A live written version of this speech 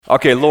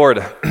Okay,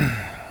 Lord,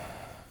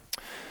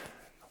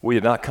 we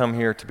did not come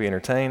here to be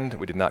entertained.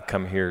 We did not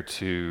come here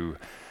to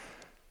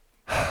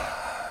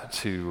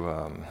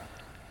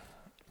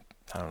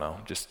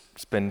just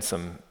spend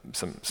some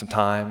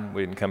time.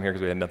 We didn't come here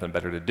because we had nothing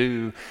better to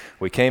do.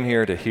 We came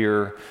here to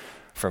hear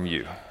from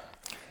you.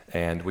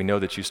 And we know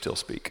that you still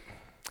speak.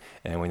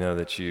 And we know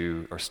that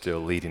you are still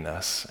leading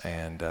us.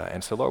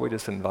 And so, Lord, we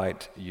just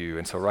invite you.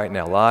 And so right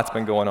now, lots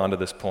been going on to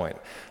this point.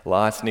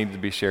 Lots needed to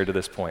be shared to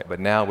this point. But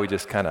now we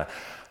just kind of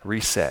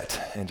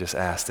reset and just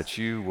ask that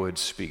you would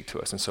speak to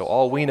us. And so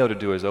all we know to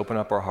do is open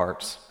up our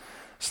hearts,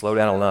 slow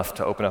down enough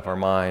to open up our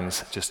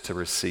minds just to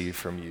receive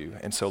from you.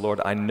 And so,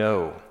 Lord, I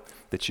know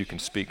that you can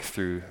speak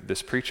through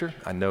this preacher.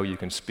 I know you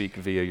can speak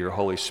via your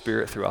Holy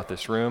Spirit throughout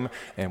this room,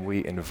 and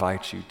we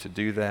invite you to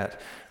do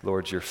that.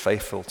 Lord, you're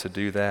faithful to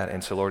do that.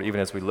 And so, Lord, even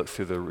as we look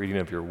through the reading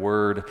of your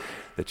word,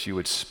 that you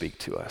would speak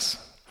to us.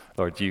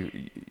 Lord,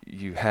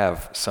 you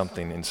have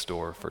something in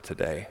store for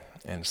today.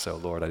 And so,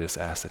 Lord, I just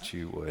ask that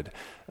you would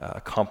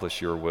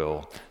accomplish your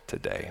will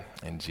today.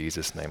 In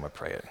Jesus' name I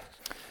pray it.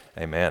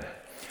 Amen.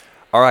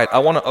 All right, I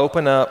want to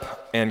open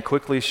up and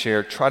quickly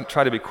share, try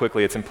to be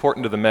quickly. It's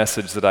important to the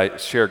message that I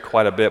shared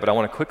quite a bit, but I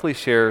want to quickly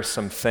share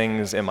some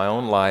things in my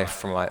own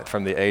life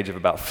from the age of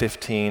about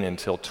 15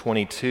 until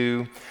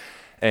 22.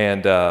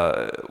 And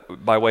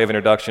by way of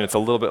introduction, it's a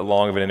little bit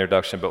long of an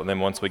introduction, but then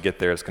once we get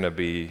there, I'm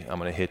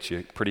going to hit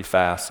you pretty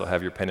fast, so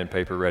have your pen and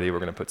paper ready. We're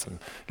going to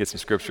get some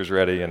scriptures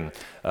ready, and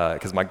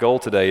because my goal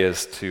today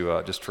is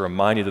to just to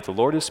remind you that the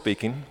Lord is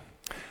speaking,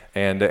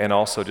 and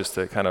also just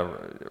to kind of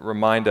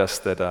remind us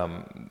that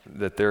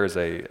that there's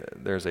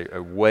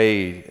a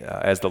way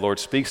as the Lord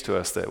speaks to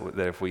us that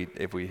if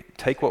we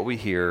take what we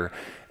hear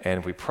and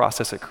if we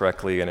process it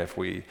correctly and if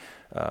we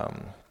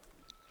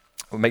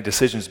make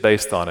decisions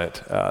based on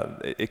it,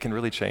 it can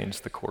really change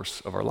the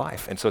course of our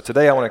life. And so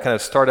today I want to kind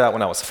of start out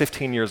when I was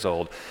 15 years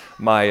old.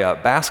 My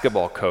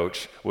basketball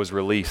coach was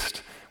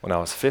released when I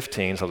was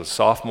 15, so the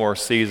sophomore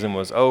season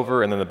was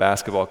over, and then the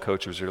basketball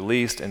coach was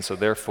released, and so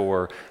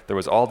therefore there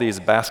was all these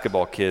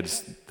basketball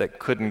kids that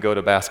couldn't go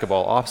to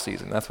basketball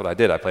off-season. That's what I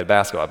did. I played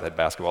basketball. I played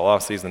basketball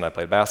off-season, then I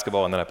played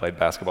basketball, and then I played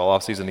basketball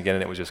off-season again,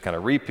 and it was just kind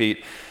of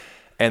repeat.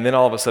 And then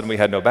all of a sudden we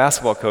had no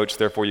basketball coach,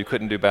 therefore you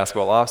couldn't do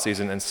basketball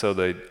off-season, and so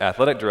the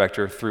athletic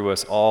director threw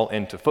us all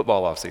into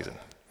football off-season.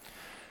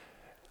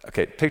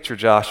 Okay, picture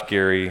Josh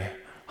Gary,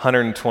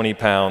 120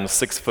 pounds,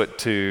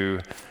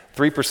 6'2",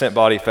 3%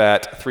 body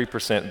fat,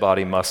 3%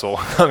 body muscle.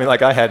 I mean,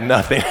 like I had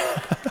nothing.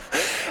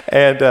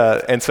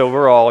 and so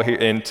we're all here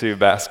into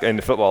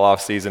football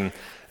off season,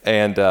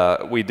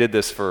 and we did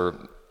this for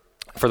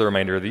the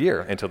remainder of the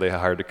year until they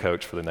hired a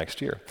coach for the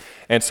next year.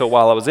 And so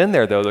while I was in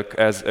there, though,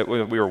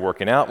 we were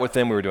working out with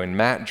them, we were doing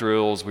mat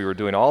drills, we were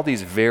doing all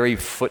these very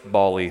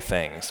football-y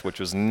things,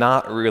 which was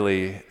not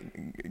really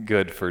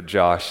good for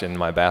Josh and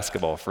my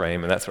basketball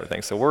frame and that sort of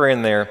thing. So we're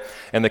in there,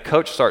 and the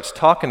coach starts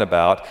talking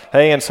about,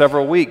 hey, in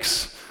several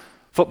weeks,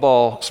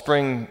 football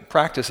spring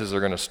practices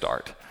are going to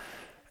start.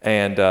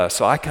 And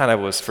so I kind of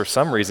was, for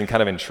some reason,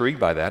 kind of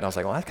intrigued by that. And I was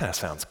like, well, that kind of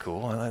sounds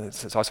cool. And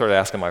so I started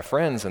asking my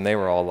friends, and they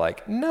were all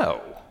like,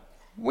 no,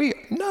 we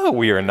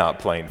are not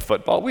playing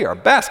football. We are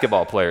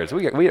basketball players.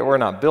 We're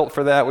not built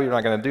for that. We're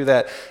not going to do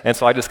that. And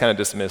so I just kind of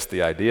dismissed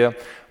the idea.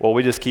 Well,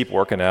 we just keep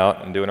working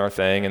out and doing our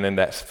thing, and then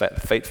that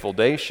fateful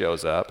day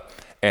shows up.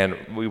 And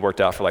we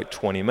worked out for like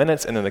 20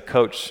 minutes, and then the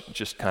coach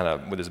just kind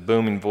of, with his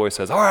booming voice,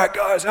 says, all right,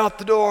 guys, out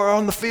the door,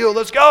 on the field,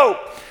 let's go.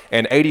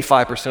 And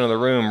 85% of the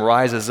room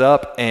rises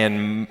up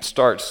and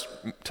starts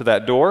to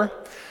that door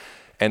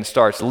and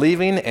starts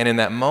leaving. And in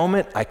that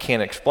moment, I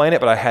can't explain it,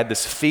 but I had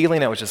this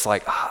feeling. I was just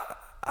like,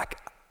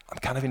 I'm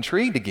kind of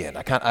intrigued again.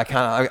 I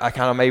kind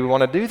of maybe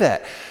want to do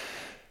that.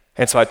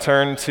 And so I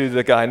turned to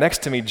the guy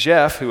next to me,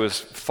 Jeff, who was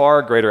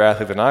far greater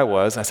athlete than I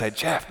was. And I said,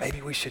 Jeff,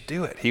 maybe we should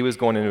do it. He was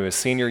going into his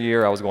senior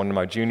year. I was going into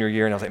my junior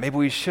year. And I was like, maybe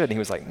we should. And he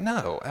was like,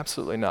 no,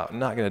 absolutely not. I'm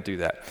not going to do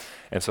that.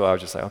 And so I was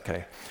just like,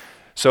 okay.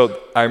 So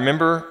I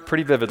remember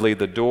pretty vividly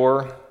the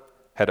door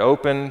had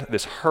opened,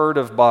 this herd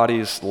of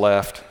bodies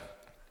left,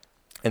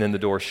 and then the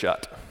door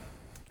shut.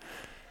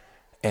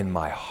 And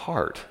my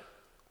heart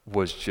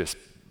was just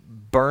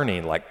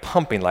burning, like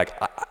pumping, like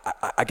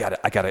I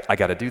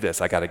gotta do this.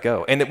 I gotta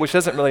go. And which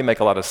doesn't really make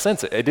a lot of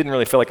sense. It didn't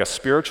really feel like a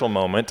spiritual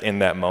moment in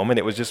that moment.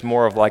 It was just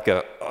more of like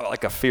a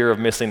fear of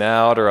missing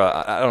out, or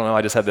I don't know.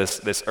 I just had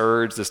this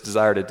urge, this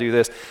desire to do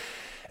this.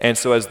 And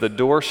so as the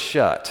door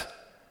shut,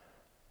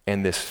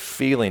 and this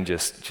feeling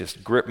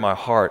just gripped my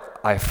heart,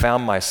 I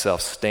found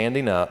myself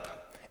standing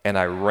up, and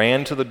I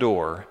ran to the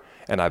door,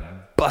 and I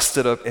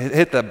busted up,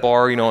 hit that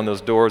bar, on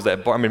those doors,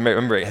 that bar. I mean,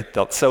 remember, it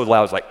felt so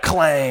loud, it was like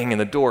clang,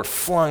 and the door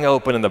flung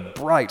open, and the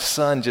bright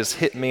sun just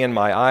hit me, and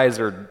my eyes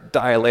are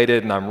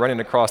dilated, and I'm running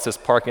across this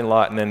parking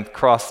lot, and then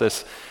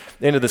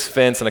into this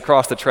fence, and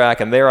across the track,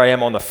 and there I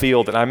am on the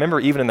field. And I remember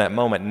even in that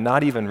moment,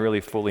 not even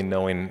really fully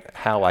knowing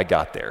how I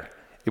got there.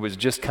 It was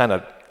just kind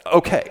of,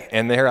 okay,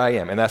 and there I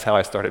am, and that's how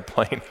I started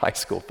playing high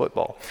school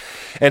football.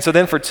 And so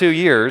then for 2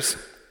 years,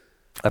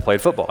 I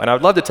played football. And I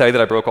would love to tell you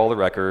that I broke all the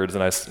records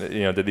and I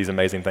did these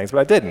amazing things, but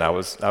I didn't. I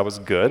was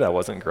good. I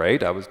wasn't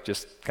great. I was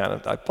just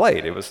I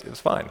played. It was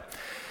fine.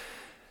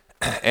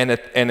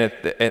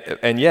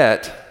 And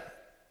yet,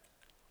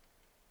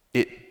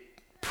 it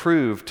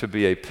proved to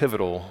be a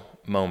pivotal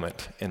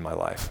moment in my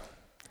life.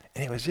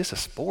 And it was just a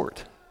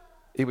sport.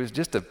 It was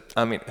just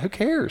who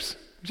cares?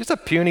 Just a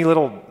puny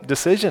little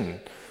decision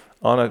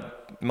on a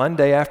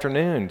Monday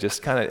afternoon,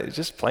 just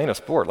playing a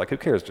sport. Like, who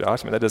cares,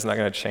 Josh? That is not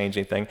going to change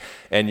anything.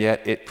 And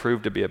yet it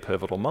proved to be a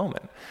pivotal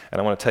moment. And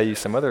I want to tell you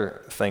some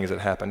other things that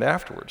happened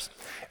afterwards.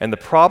 And the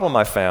problem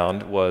I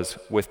found was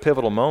with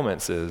pivotal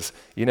moments is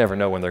you never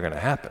know when they're going to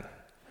happen.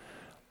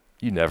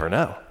 You never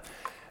know.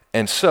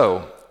 And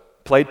so,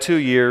 played 2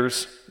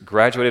 years,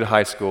 graduated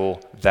high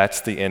school.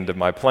 That's the end of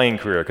my playing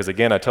career. Because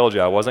again, I told you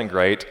I wasn't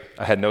great.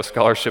 I had no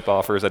scholarship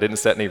offers. I didn't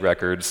set any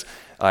records.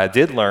 I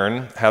did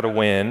learn how to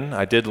win.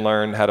 I did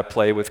learn how to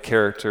play with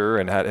character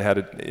and how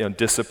to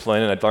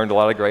discipline. And I learned a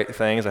lot of great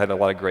things. I had a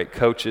lot of great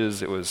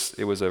coaches. It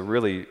was a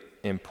really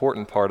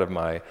important part of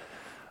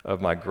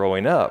my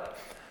growing up.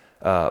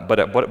 But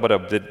I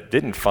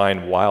didn't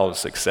find wild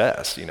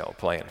success,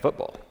 playing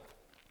football.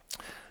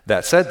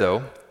 That said,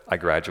 though, I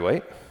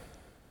graduate.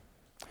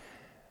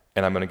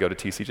 And I'm going to go to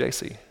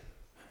TCJC.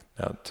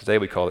 Now, today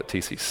we call it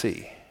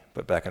TCC,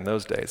 but back in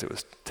those days it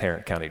was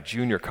Tarrant County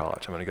Junior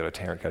College. I'm going to go to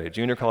Tarrant County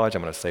Junior College.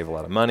 I'm going to save a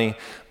lot of money.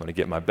 I'm going to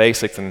get my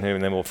basics, and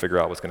then we'll figure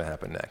out what's going to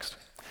happen next.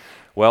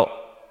 Well,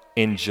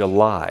 in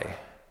July,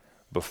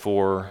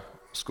 before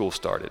school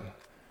started,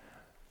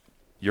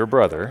 your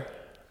brother,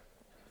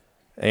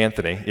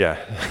 Anthony,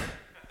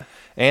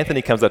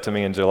 Anthony comes up to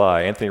me in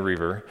July, Anthony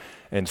Reaver,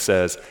 and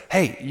says,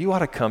 "Hey, you ought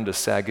to come to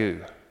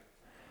SAGU.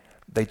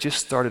 They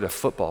just started a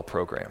football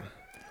program.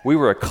 We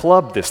were a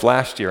club this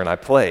last year and I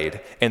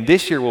played, and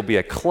this year will be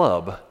a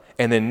club,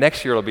 and then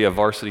next year it'll be a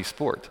varsity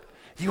sport.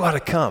 You ought to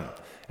come."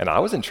 And I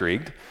was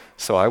intrigued,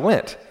 so I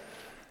went.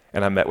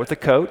 And I met with the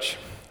coach.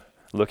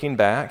 Looking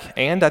back,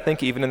 and I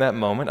think even in that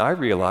moment, I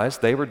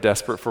realized they were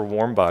desperate for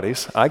warm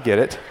bodies. I get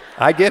it.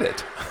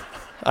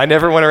 I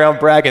never went around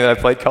bragging that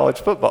I played college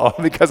football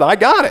because I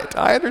got it.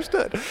 I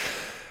understood.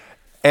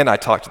 And I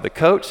talked to the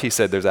coach. He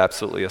said, "There's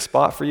absolutely a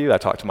spot for you." I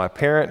talked to my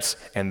parents,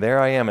 and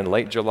there I am in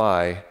late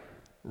July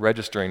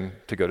registering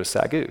to go to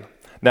SAGU.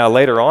 Now,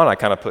 later on, I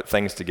kind of put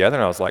things together,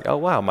 and I was like, oh,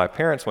 wow, my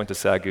parents went to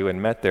SAGU and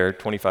met there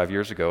 25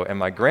 years ago, and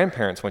my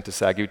grandparents went to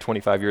SAGU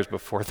 25 years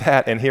before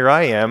that, and here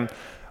I am.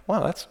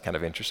 Wow, that's kind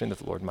of interesting that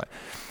the Lord might.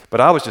 But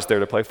I was just there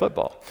to play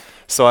football.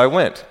 So I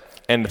went,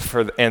 and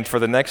for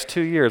the next 2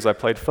 years, I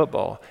played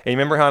football. And you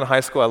remember how in high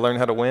school I learned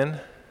how to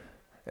win?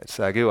 At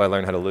SAGU, I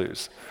learned how to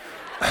lose.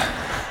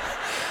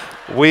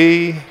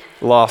 We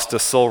lost to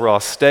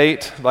Sul-Ross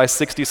State by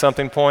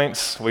 60-something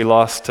points. We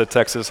lost to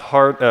Texas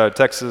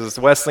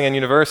Wesleyan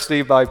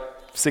University by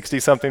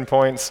 60-something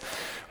points.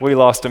 We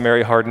lost to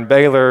Mary Hardin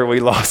Baylor. We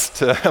lost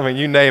to,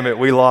 you name it,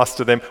 we lost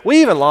to them.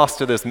 We even lost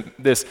to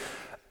this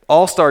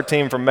all-star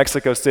team from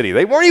Mexico City.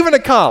 They weren't even a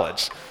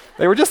college.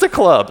 They were just a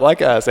club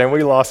like us, and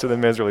we lost to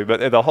them miserably.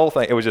 But the whole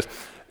thing, it was just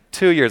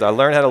 2 years. I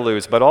learned how to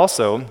lose, but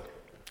also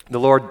the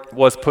Lord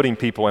was putting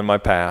people in my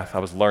path. I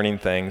was learning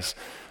things.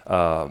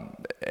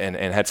 And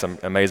had some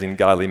amazing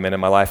godly men in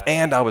my life,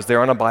 and I was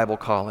there on a Bible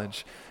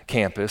college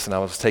campus, and I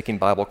was taking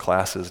Bible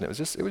classes, and it was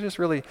just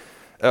really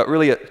a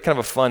kind of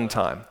a fun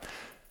time.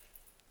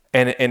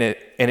 And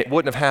it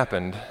wouldn't have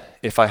happened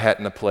if I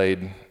hadn't have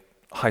played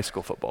high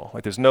school football.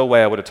 Like, there's no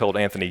way I would have told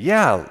Anthony,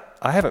 "Yeah,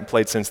 I haven't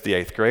played since the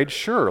 8th grade.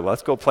 Sure,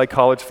 let's go play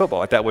college football."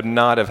 Like, that would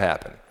not have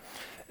happened.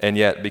 And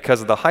yet,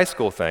 because of the high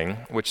school thing,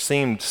 which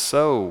seemed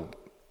so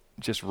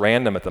just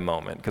random at the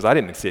moment, because I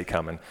didn't see it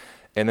coming,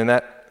 and then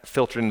that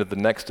filtered into the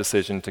next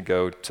decision to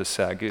go to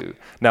SAGU.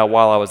 Now,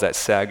 while I was at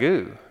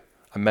SAGU,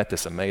 I met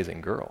this amazing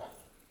girl.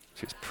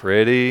 She was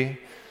pretty,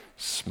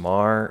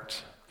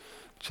 smart,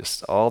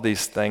 just all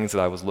these things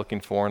that I was looking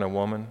for in a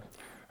woman.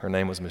 Her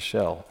name was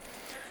Michelle.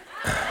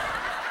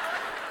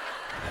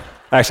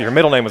 Actually, her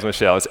middle name was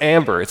Michelle. It's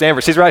Amber.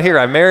 She's right here.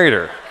 I married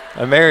her.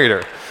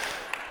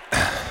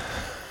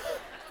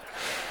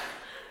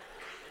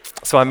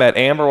 So I met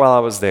Amber while I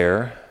was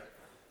there,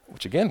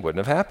 which again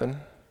wouldn't have happened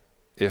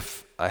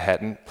if I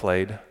hadn't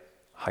played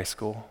high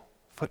school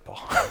football,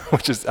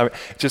 which is,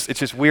 it's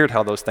just weird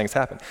how those things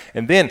happen.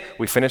 And then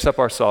we finished up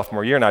our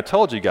sophomore year, and I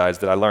told you guys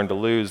that I learned to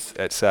lose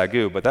at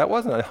SAGU, but that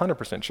wasn't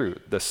 100% true.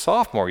 The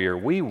sophomore year,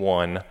 we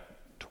won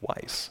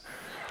twice.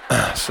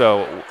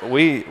 So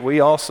we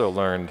also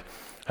learned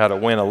how to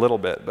win a little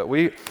bit, but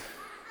we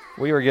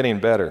were getting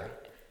better.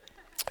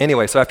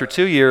 Anyway, so after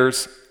 2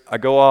 years, I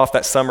go off.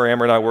 That summer,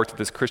 Amber and I worked at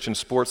this Christian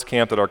sports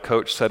camp that our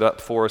coach set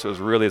up for us. It was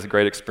really a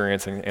great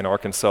experience in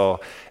Arkansas.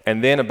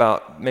 And then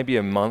about maybe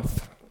a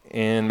month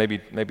in,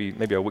 maybe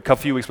a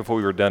few weeks before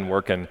we were done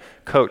working,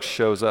 Coach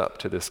shows up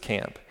to this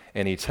camp,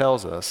 and he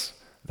tells us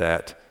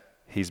that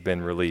he's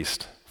been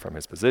released from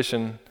his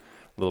position.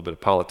 A little bit of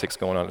politics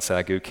going on at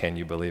SAGU. Can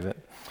you believe it?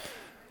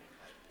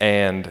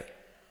 And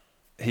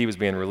he was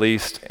being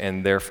released,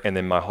 and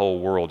then my whole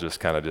world was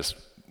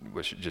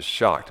just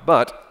shocked.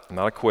 But I'm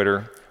not a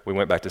quitter. We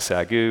went back to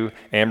SAGU.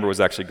 Amber was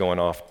actually going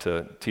off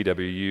to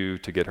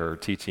TWU to get her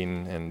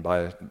teaching and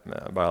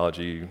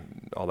biology,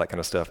 all that kind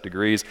of stuff,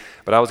 degrees.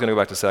 But I was going to go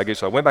back to SAGU.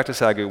 So I went back to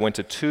SAGU, went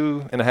to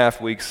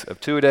 2.5 weeks of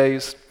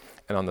 2-a-days.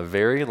 And on the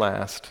very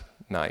last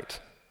night,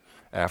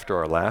 after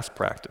our last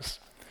practice,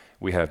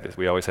 we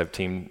always have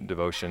team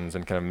devotions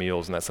and kind of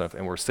meals and that stuff.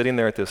 And we're sitting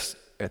there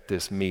at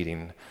this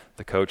meeting.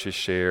 The coaches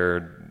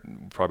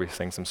shared, probably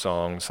sang some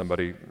songs,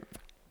 somebody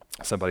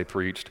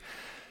preached.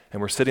 And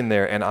we're sitting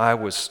there, and I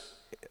was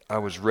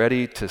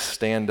ready to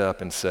stand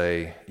up and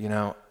say,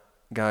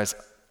 guys,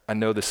 I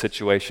know the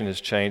situation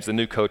has changed. The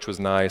new coach was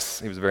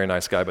nice. He was a very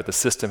nice guy, but the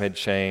system had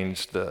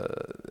changed.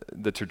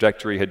 The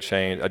trajectory had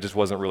changed. I just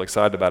wasn't really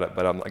excited about it,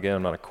 but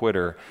I'm not a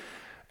quitter.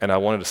 And I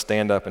wanted to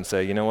stand up and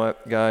say, you know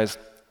what, guys,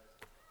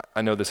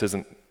 I know this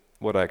isn't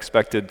what I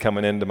expected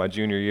coming into my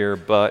junior year,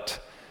 but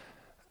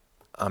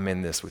I'm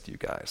in this with you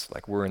guys.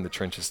 Like, we're in the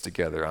trenches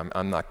together.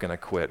 I'm not going to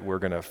quit. We're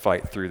going to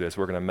fight through this.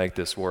 We're going to make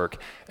this work.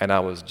 And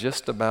I was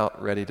just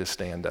about ready to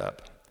stand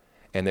up.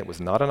 And it was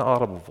not an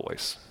audible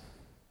voice,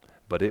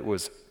 but it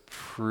was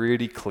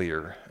pretty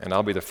clear. And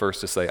I'll be the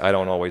first to say I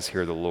don't always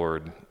hear the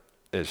Lord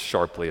as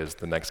sharply as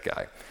the next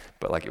guy.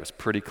 But it was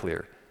pretty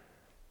clear.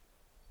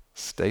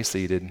 Stay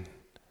seated.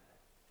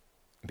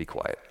 Be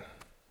quiet.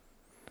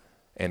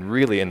 And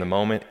really, in the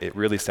moment, it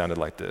really sounded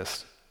like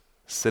this.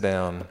 Sit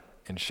down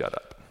and shut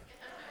up.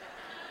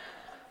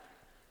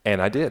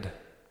 And I did.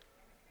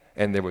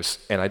 And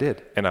I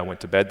did. And I went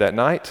to bed that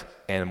night,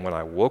 and when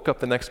I woke up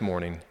the next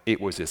morning,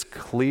 it was as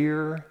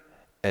clear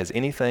as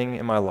anything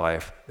in my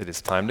life that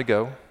it's time to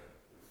go.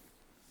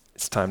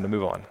 It's time to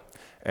move on.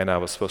 And I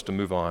was supposed to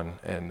move on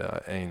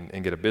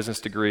and get a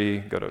business degree,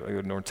 go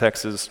to North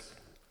Texas.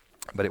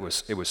 But it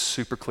was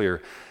super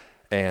clear.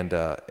 And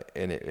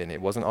it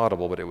wasn't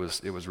audible, but it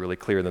was really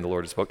clear. Then the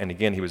Lord spoke, and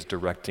again, He was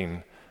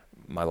directing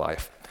my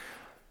life.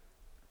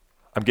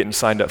 I'm getting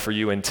signed up for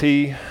UNT.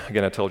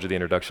 Again, I told you the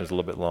introduction is a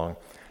little bit long.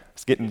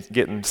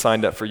 Getting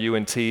signed up for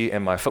UNT,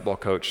 and my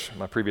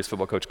previous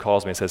football coach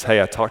calls me and says,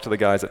 "Hey, I talked to the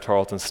guys at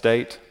Tarleton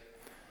State,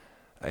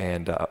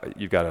 and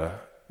you've got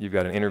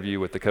an interview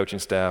with the coaching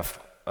staff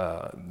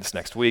this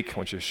next week. I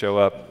want you to show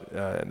up.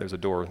 There's a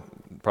door,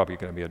 probably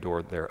going to be a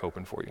door there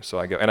open for you." So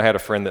I go, and I had a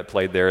friend that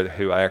played there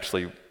who I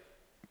actually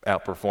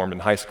outperformed in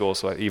high school.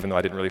 So even though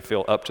I didn't really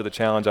feel up to the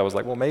challenge, I was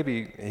like, well,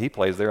 maybe he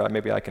plays there.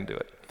 Maybe I can do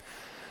it.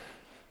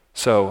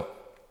 So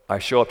I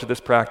show up to this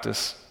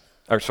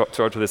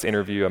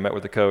interview. I met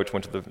with the coach,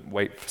 went to the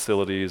weight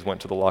facilities,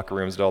 went to the locker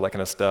rooms, did all that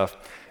kind of stuff.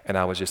 And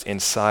I was just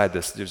inside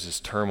there's this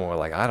turmoil,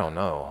 like, I don't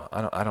know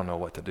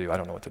what to do. I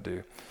don't know what to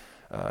do.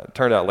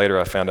 Turned out later,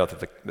 I found out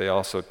that they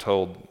also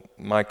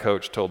my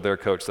coach told their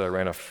coach that I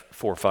ran a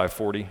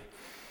 4.5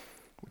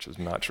 which was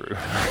not true.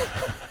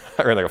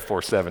 I ran like a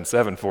 4.7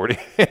 740.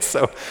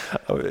 So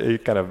he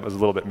kind of was a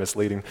little bit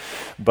misleading,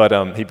 but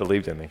he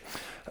believed in me.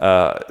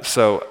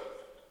 So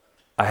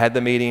I had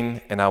the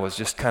meeting, and I was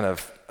just kind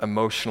of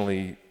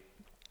emotionally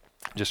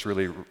just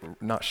really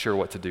not sure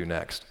what to do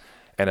next.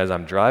 And as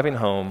I'm driving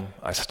home,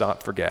 I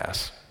stop for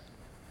gas.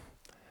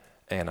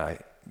 And I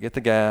get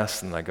the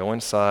gas, and I go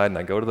inside, and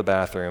I go to the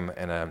bathroom,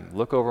 and I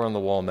look over on the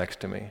wall next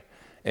to me.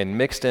 And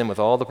mixed in with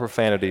all the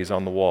profanities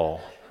on the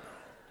wall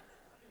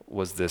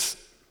was this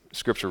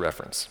scripture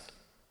reference.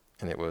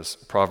 And it was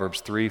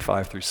Proverbs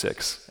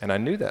 3:5-6. And I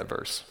knew that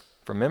verse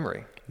from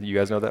memory. You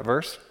guys know that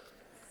verse?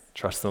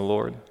 Trust in the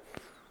Lord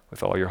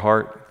with all your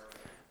heart.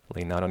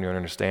 Lean not on your own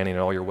understanding. In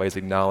all your ways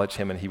acknowledge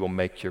Him, and He will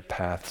make your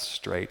path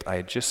straight. I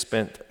had just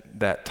spent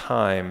that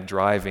time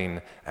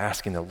driving,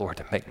 asking the Lord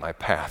to make my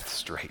path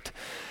straight.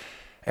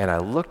 And I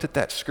looked at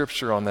that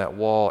scripture on that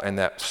wall, and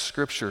that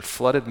scripture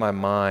flooded my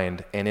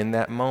mind. And in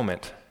that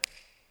moment,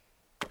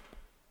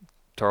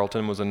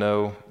 Tarleton was a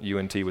no,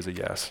 UNT was a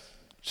yes.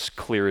 Just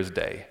clear as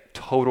day.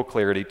 Total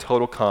clarity,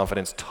 total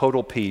confidence,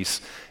 total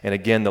peace. And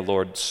again, the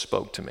Lord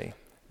spoke to me.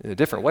 In a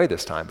different way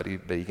this time, but he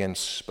again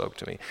spoke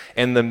to me.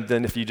 And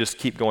then if you just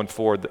keep going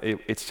forward,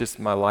 it's just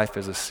my life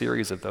is a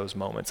series of those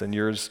moments, and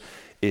yours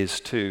is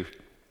too.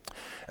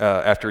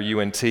 After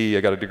UNT,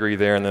 I got a degree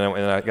there, and then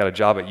I got a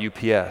job at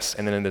UPS.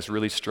 And then in this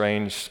really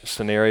strange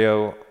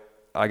scenario,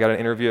 I got an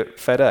interview at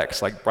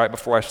FedEx, like right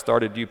before I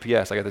started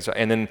UPS. I got this,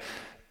 and then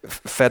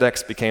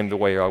FedEx became the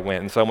way I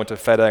went. And so I went to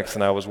FedEx,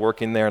 and I was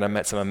working there, and I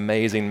met some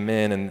amazing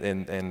men,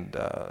 and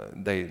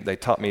they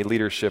taught me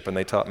leadership, and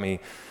they taught me.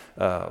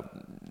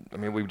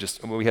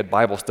 We had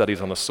Bible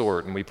studies on the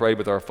sort, and we prayed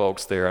with our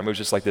folks there. It was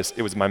just like this.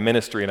 It was my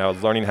ministry, and I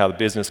was learning how the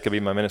business could be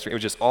my ministry. It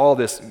was just all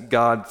this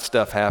God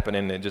stuff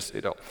happening, and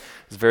it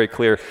was very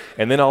clear.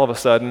 And then all of a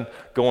sudden,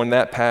 going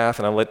that path,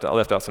 and I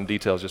left out some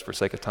details just for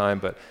sake of time,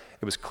 but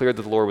it was clear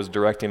that the Lord was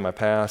directing my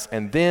path.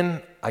 And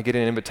then I get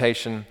an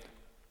invitation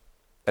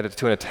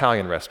to an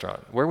Italian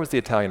restaurant. Where was the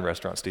Italian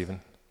restaurant,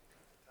 Stephen?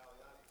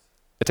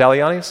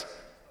 Italiani's?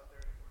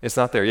 It's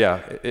not there,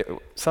 yeah.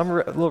 Some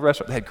little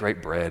restaurant, they had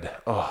great bread.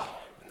 Oh,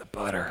 and the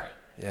butter.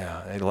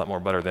 Yeah, they had a lot more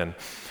butter than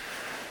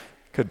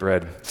good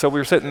bread. So we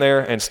were sitting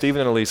there, and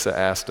Stephen and Elisa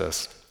asked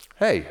us,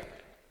 hey,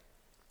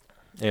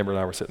 Amber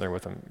and I were sitting there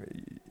with them,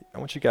 I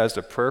want you guys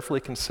to prayerfully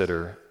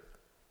consider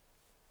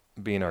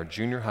being our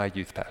junior high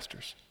youth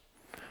pastors.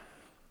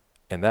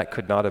 And that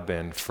could not have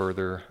been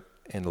further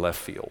in left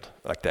field.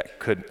 Like that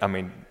could, I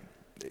mean,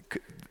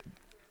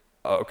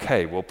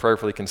 okay, we'll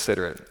prayerfully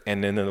consider it.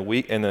 And then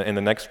in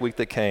the next week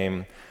that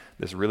came,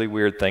 this really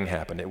weird thing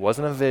happened. It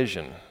wasn't a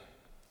vision.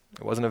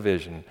 It wasn't a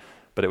vision,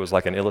 but it was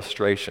like an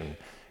illustration.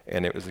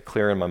 And it was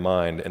clear in my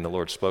mind, and the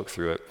Lord spoke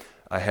through it.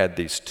 I had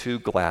these two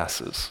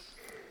glasses,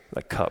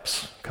 like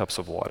cups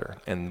of water.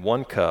 And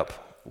one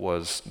cup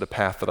was the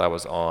path that I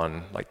was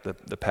on, like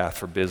the path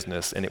for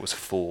business, and it was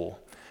full.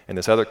 And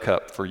this other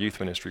cup for youth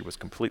ministry was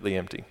completely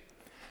empty.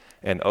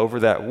 And over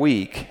that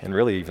week, and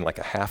really even like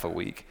a half a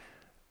week,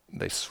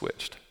 they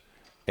switched.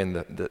 And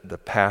the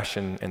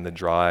passion and the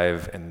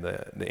drive and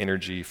the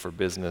energy for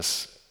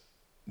business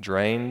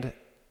drained,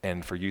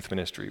 and for youth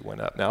ministry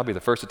went up. Now, I'll be the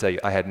first to tell you,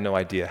 I had no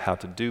idea how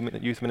to do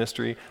youth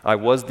ministry. I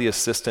was the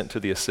assistant to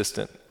the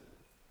assistant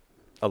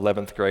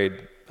 11th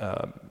grade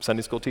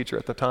Sunday school teacher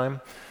at the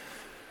time.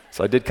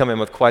 So I did come in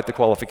with quite the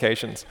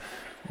qualifications,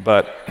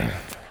 but I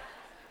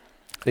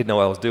didn't know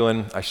what I was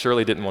doing. I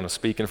surely didn't want to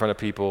speak in front of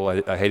people.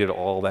 I hated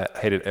all that,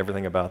 hated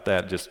everything about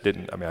that. Just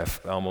didn't, I mean,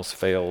 I almost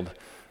failed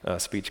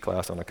speech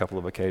class on a couple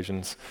of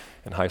occasions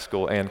in high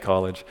school and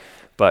college.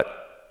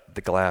 But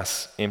the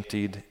glass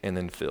emptied and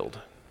then filled.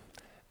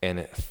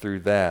 And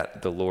through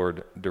that, the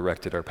Lord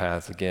directed our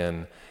paths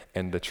again.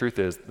 And the truth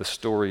is, the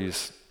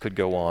stories could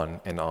go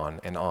on and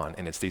on and on.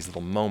 And it's these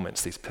little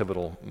moments, these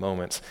pivotal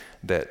moments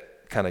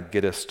that kind of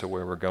get us to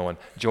where we're going.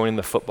 Joining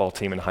the football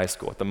team in high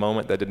school. At the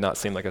moment, that did not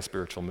seem like a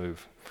spiritual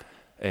move.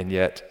 And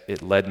yet,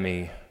 it led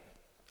me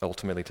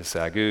ultimately to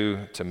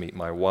SAGU, to meet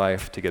my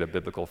wife, to get a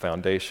biblical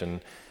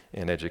foundation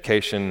in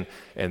education.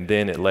 And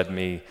then it led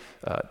me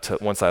to,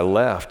 once I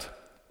left,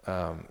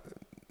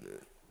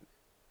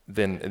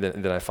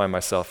 then I find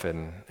myself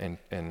in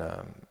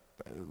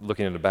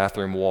looking at a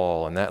bathroom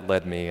wall, and that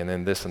led me, and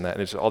then this and that,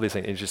 and it's all these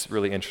things. It's just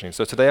really interesting.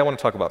 So today I want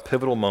to talk about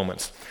pivotal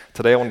moments.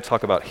 Today I want to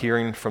talk about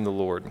hearing from the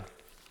Lord.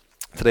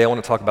 Today I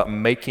want to talk about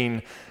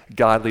making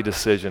godly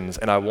decisions,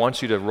 and I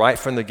want you to, right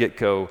from the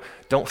get-go,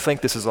 don't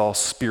think this is all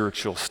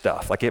spiritual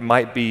stuff. Like it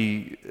might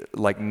be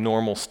like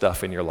normal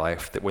stuff in your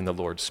life that when the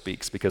Lord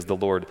speaks, because the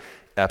Lord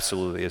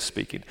absolutely is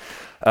speaking.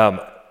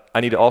 I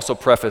need to also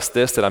preface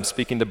this, that I'm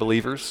speaking to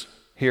believers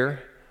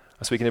here.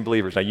 I'm speaking to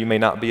believers. Now, you may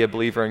not be a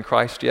believer in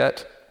Christ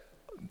yet.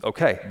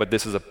 Okay, but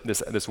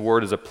this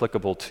word is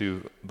applicable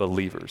to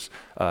believers.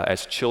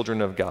 As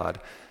children of God,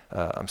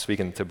 I'm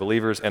speaking to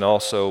believers, and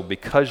also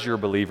because you're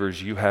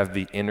believers, you have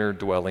the inner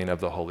dwelling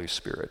of the Holy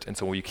Spirit. And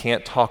so you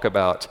can't talk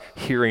about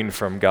hearing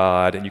from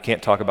God, and you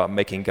can't talk about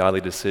making godly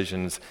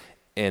decisions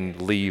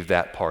and leave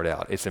that part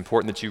out. It's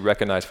important that you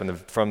recognize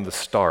from the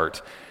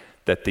start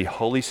that the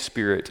Holy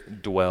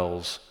Spirit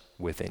dwells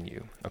within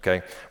you,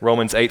 okay?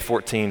 Romans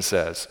 8:14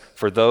 says,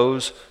 "For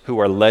those who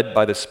are led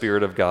by the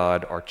Spirit of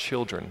God are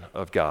children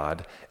of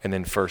God." And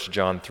then 1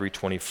 John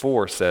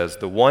 3:24 says,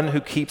 "The one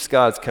who keeps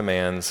God's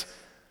commands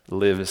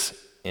lives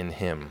in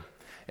him,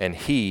 and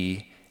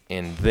he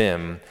in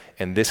them."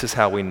 And this is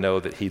how we know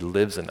that he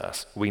lives in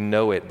us. We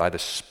know it by the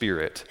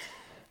Spirit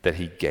that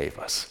he gave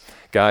us.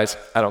 Guys,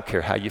 I don't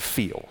care how you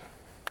feel.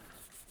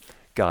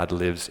 God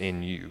lives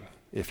in you.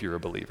 If you're a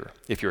believer,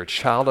 if you're a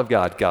child of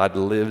God, God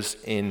lives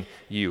in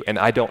you. And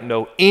I don't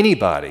know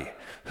anybody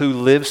who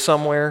lives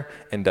somewhere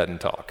and doesn't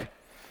talk.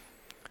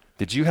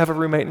 Did you have a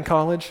roommate in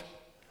college?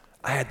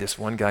 I had this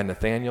one guy,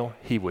 Nathaniel.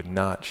 He would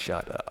not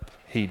shut up.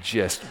 He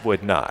just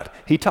would not.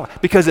 He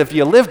talked. Because if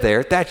you live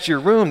there, that's your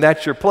room,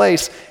 that's your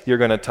place, you're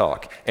going to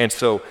talk. And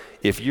so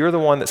if you're the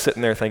one that's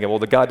sitting there thinking, well,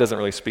 the God doesn't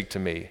really speak to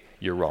me,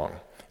 you're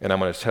wrong. And I'm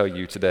going to tell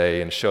you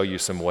today and show you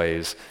some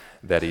ways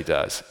that he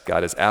does.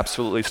 God is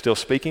absolutely still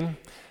speaking.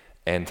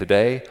 And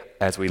today,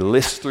 as we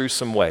list through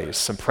some ways,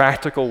 some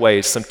practical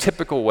ways, some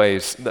typical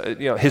ways,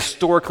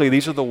 historically,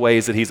 these are the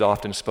ways that he's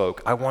often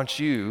spoke. I want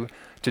you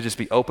to just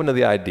be open to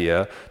the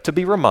idea, to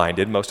be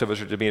reminded, most of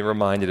us are to be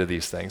reminded of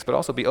these things, but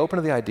also be open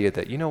to the idea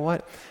that, you know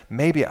what,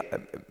 maybe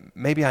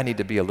I need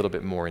to be a little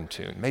bit more in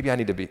tune. Maybe I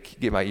need to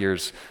get my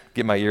ears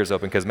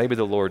open, because maybe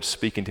the Lord's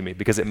speaking to me,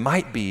 because it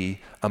might be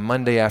a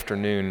Monday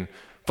afternoon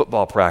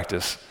football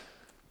practice,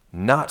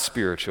 not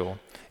spiritual.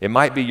 It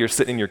might be you're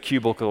sitting in your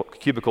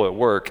cubicle at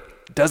work,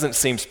 doesn't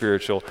seem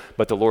spiritual,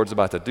 but the Lord's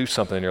about to do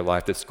something in your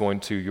life that's going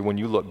to, when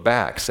you look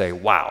back, say,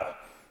 wow,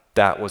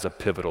 that was a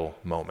pivotal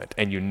moment.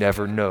 And you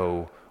never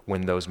know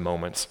when those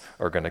moments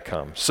are going to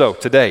come. So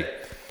today,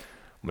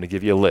 I'm going to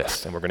give you a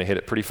list, and we're going to hit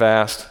it pretty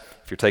fast.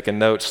 If you're taking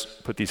notes,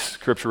 put these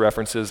scripture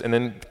references, and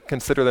then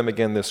consider them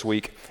again this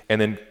week, and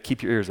then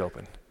keep your ears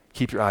open,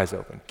 keep your eyes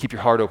open, keep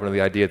your heart open to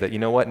the idea that, you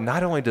know what,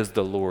 not only does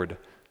the Lord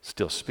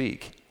still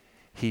speak,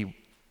 he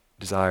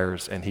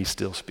desires and he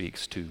still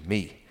speaks to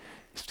me.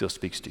 He still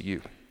speaks to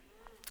you.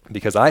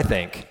 Because I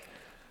think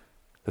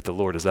that the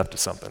Lord is up to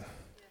something.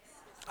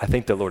 I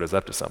think the Lord is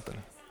up to something.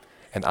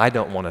 And I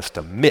don't want us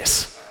to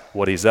miss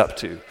what he's up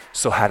to.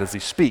 So how does he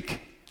speak?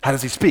 How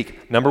does he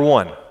speak? Number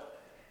one,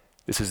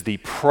 this is the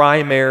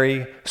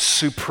primary,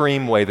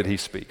 supreme way that he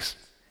speaks.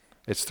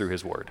 It's through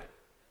his word.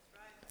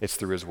 It's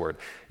through his word.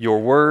 Your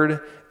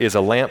word is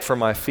a lamp for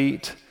my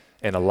feet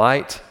and a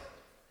light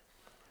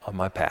on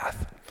my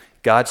path.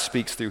 God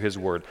speaks through his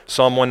word.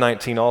 Psalm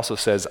 119 also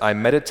says, I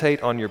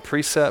meditate on your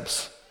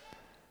precepts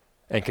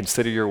and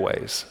consider your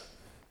ways.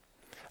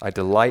 I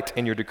delight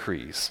in your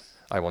decrees.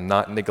 I will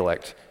not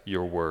neglect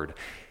your word.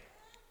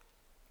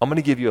 I'm going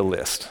to give you a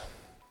list,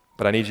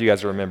 but I need you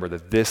guys to remember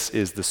that this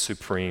is the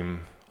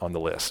supreme on the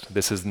list.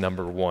 This is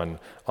number one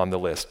on the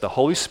list. The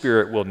Holy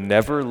Spirit will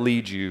never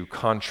lead you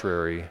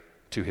contrary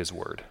to his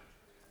word.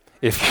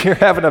 If you're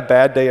having a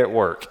bad day at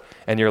work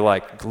and you're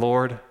like,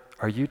 Lord,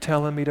 are you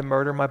telling me to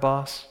murder my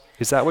boss?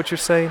 Is that what you're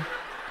saying?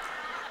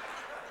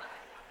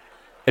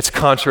 It's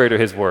contrary to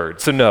his word.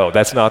 So no,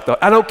 that's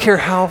not I don't care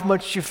how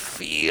much you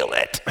feel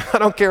it. I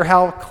don't care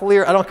how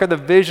clear, I don't care the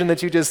vision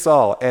that you just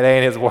saw. It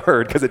ain't his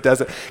word because it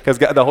doesn't, because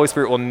the Holy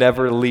Spirit will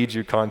never lead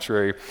you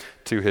contrary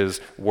to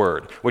his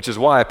word, which is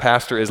why a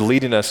pastor is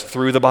leading us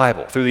through the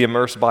Bible, through the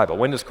immersed Bible.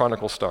 When does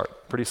Chronicles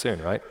start? Pretty soon,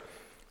 right?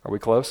 Are we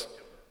close?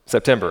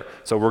 September.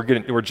 So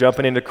we're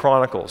jumping into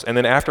Chronicles. And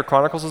then after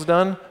Chronicles is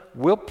done,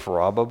 we'll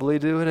probably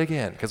do it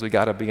again because we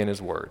got to be in his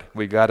word.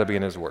 We got to be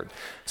in his word.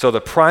 So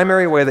the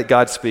primary way that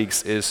God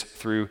speaks is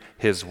through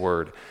his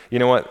word. You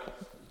know what?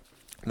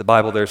 The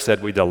Bible there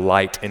said we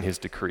delight in his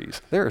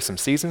decrees. There are some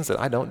seasons that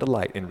I don't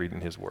delight in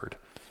reading his word.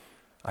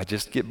 I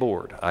just get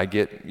bored. I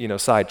get,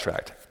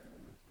 sidetracked.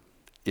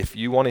 If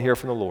you want to hear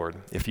from the Lord,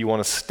 if you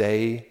want to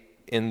stay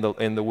in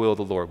the will of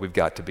the Lord, we've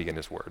got to be in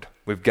his word.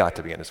 We've got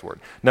to be in his word.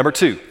 Number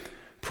 2,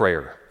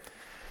 prayer.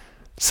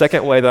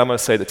 Second way that I'm going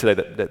to say that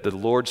today that the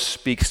Lord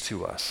speaks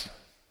to us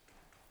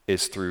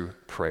is through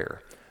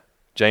prayer.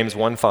 James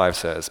 1:5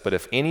 says, but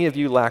if any of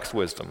you lacks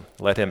wisdom,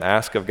 let him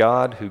ask of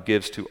God who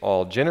gives to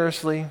all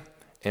generously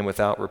and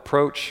without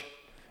reproach,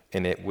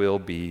 and it will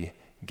be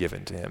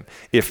given to him.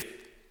 If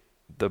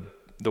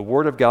the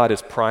word of God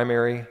is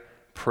primary,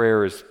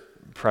 prayer is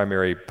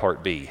primary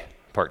part B,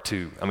 part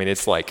 2. I mean,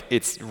 it's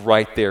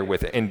right there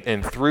with it.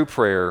 And through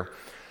prayer,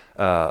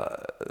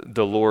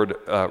 the Lord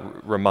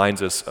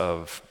reminds us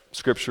of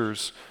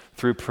scriptures.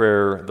 Through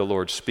prayer, the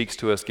Lord speaks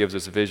to us, gives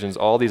us visions,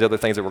 all these other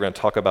things that we're going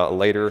to talk about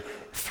later.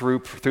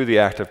 Through the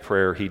act of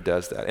prayer, he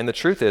does that. And the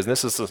truth is, and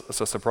this is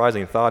a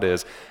surprising thought,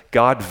 is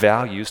God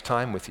values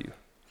time with you.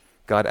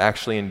 God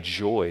actually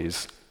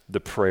enjoys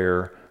the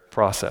prayer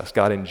process.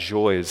 God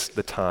enjoys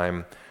the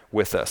time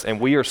with us.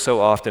 And we are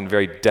so often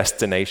very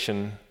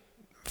destination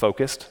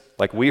focused.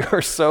 Like we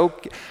are so,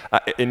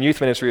 in youth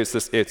ministry, it's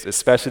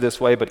especially this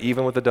way, but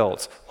even with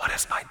adults, what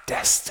is my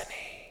destiny?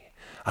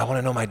 I want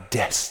to know my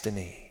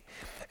destiny.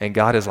 And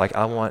God is like,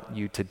 I want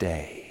you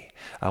today.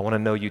 I want to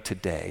know you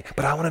today.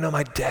 But I want to know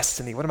my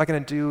destiny. What am I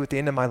going to do at the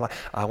end of my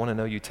life? I want to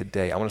know you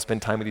today. I want to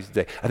spend time with you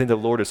today. I think the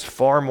Lord is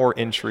far more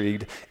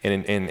intrigued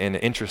and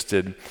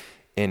interested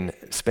in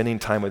spending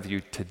time with you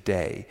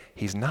today.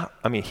 He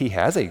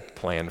has a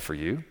plan for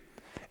you.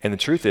 And the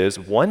truth is,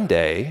 one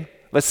day,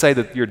 let's say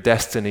that your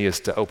destiny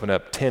is to open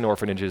up 10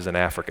 orphanages in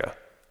Africa.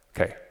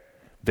 Okay.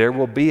 There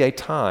will be a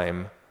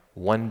time,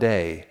 one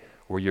day,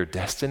 where your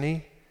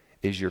destiny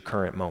is your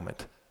current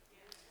moment.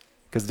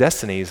 Because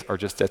destinies are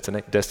just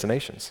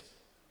destinations.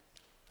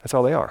 That's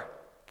all they are.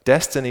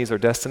 Destinies are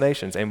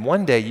destinations. And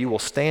one day you will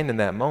stand in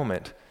that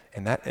moment,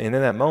 and in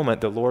that moment,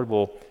 the Lord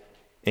will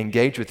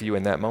engage with you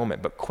in that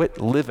moment. But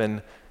quit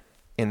living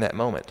in that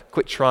moment.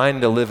 Quit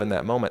trying to live in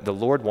that moment. The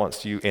Lord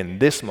wants you in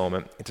this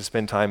moment and to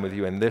spend time with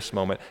you in this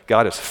moment.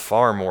 God is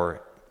far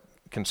more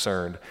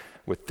concerned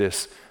with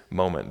this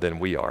moment than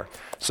we are.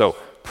 So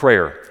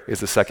prayer is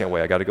the second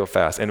way. I got to go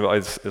fast. And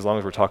as long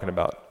as we're talking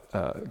about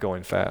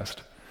going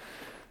fast,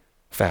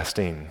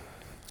 fasting.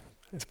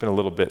 It's been a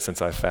little bit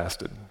since I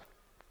fasted.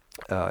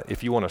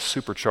 If you want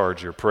to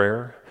supercharge your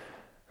prayer,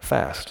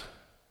 fast.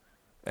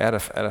 Add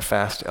a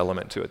fast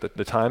element to it.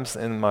 The times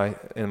in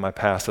my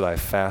past that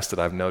I've fasted,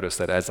 I've noticed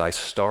that as I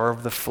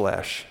starve the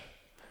flesh,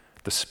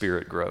 the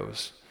spirit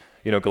grows.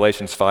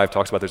 Galatians 5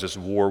 talks about there's this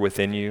war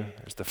within you.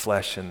 There's the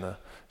flesh and the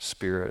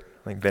spirit.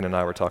 I think Ben and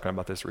I were talking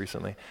about this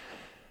recently.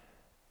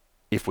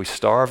 If we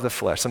starve the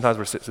flesh, sometimes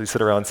we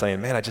sit around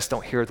saying, man, I just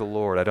don't hear the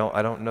Lord. I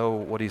don't know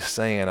what he's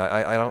saying.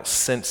 I don't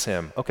sense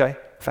him. Okay,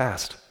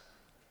 fast.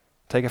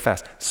 Take a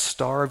fast.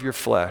 Starve your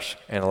flesh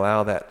and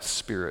allow that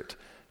spirit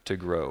to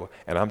grow.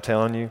 And I'm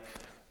telling you,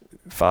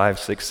 5,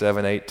 6,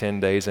 7, 8, 10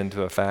 days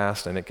into a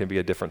fast, and it can be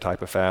a different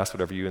type of fast,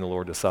 whatever you and the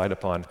Lord decide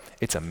upon,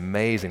 it's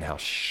amazing how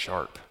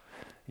sharp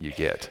you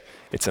get.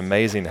 It's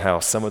amazing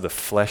how some of the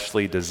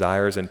fleshly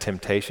desires and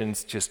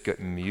temptations just get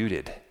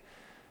muted.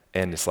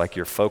 And it's like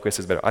your focus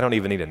is better. I don't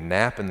even need a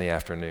nap in the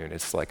afternoon.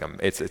 It's like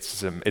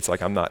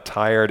I'm not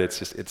tired.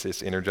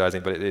 It's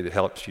energizing, but it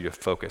helps you to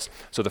focus.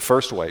 So the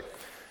first way,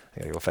 I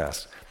gotta go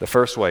fast. The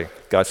first way,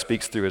 God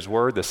speaks through his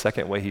word. The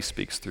second way, he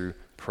speaks through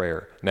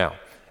prayer. Now,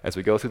 as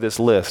we go through this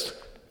list,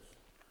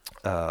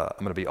 I'm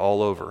going to be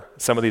all over.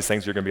 Some of these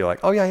things you're going to be like,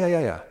 oh,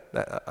 yeah.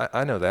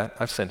 I know that.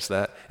 I've sensed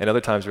that. And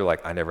other times you're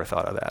like, I never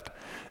thought of that.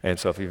 And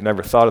so if you've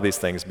never thought of these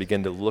things,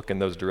 begin to look in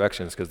those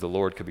directions because the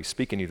Lord could be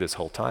speaking to you this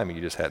whole time and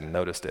you just hadn't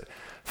noticed it.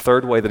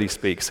 Third way that he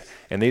speaks,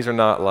 and these are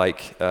not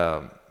like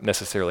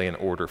necessarily in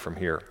order from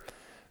here,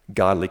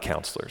 godly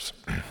counselors.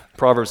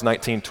 Proverbs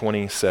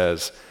 19:20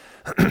 says,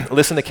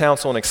 Listen to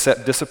counsel and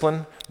accept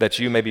discipline, that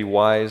you may be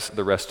wise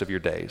the rest of your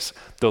days.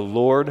 The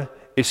Lord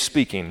is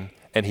speaking,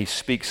 and he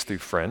speaks through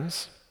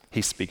friends.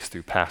 He speaks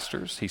through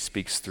pastors. He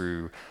speaks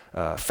through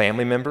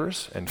family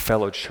members and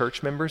fellow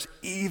church members,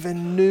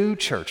 even new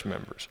church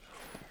members.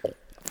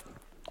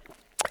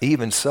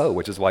 Even so,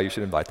 which is why you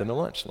should invite them to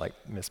lunch, like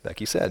Miss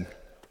Becky said.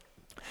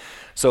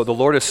 So the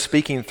Lord is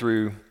speaking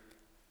through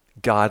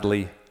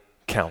godly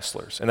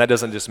counselors. And that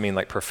doesn't just mean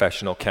like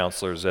professional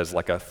counselors as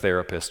like a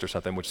therapist or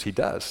something, which he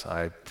does.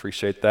 I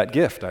appreciate that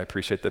gift. I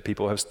appreciate that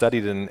people have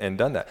studied and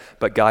done that.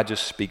 But God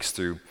just speaks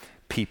through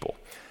people.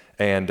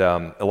 And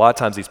a lot of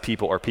times these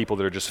people are people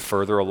that are just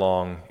further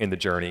along in the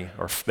journey,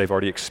 or they've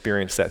already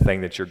experienced that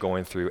thing that you're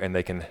going through, and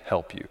they can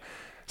help you.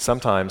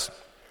 Sometimes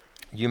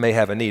you may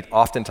have a need.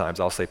 Oftentimes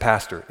I'll say,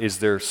 Pastor, is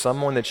there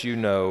someone that you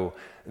know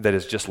that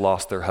has just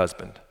lost their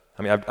husband?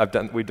 I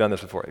mean, we've done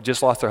this before.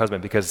 Just lost their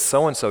husband because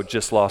so-and-so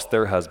just lost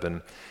their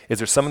husband. Is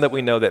there someone that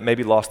we know that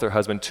maybe lost their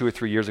husband 2 or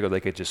 3 years ago they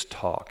could just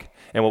talk?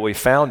 And what we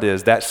found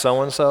is that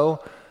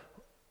so-and-so,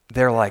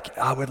 they're like,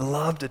 I would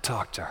love to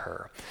talk to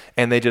her.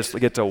 And they just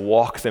get to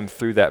walk them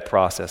through that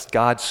process.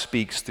 God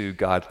speaks through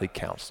godly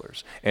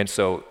counselors. And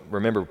so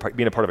remember,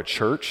 being a part of a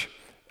church,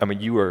 I mean,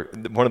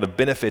 one of the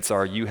benefits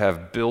are you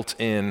have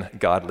built-in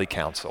godly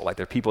counsel. Like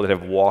there are people that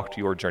have walked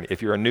your journey.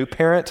 If you're a new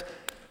parent,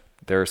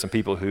 there are some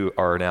people who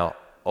are now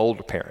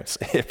older parents.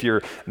 If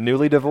you're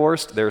newly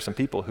divorced, there are some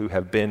people who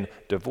have been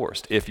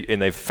divorced,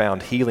 and they've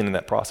found healing in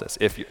that process.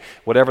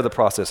 Whatever the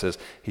process is,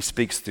 he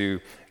speaks through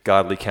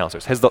godly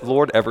counselors. Has the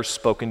Lord ever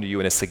spoken to you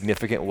in a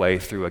significant way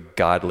through a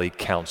godly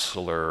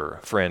counselor,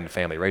 friend,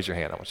 family? Raise your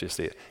hand. I want you to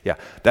see it. Yeah,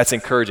 that's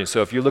encouraging.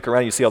 So if you look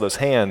around, you see all those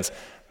hands.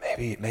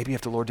 Maybe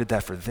if the Lord did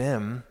that for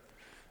them,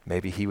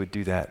 maybe he would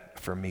do that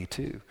for me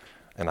too.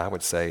 And I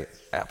would say,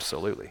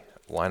 absolutely.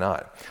 Why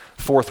not?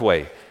 Fourth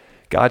way,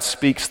 God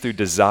speaks through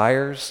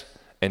desires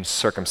and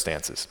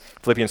circumstances.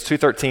 Philippians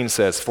 2:13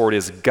 says, for it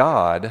is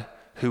God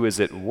who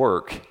is at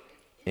work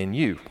in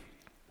you,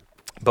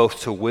 both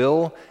to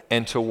will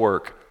and to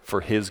work for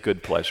his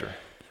good pleasure.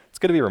 It's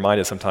good to be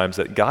reminded sometimes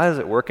that God is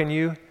at work in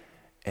you,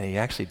 and he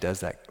actually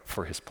does that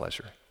for his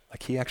pleasure.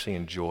 Like he actually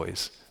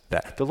enjoys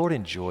that. The Lord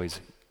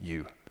enjoys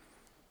you.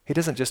 He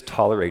doesn't just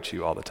tolerate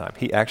you all the time.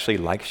 He actually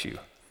likes you.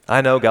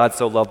 I know God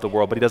so loved the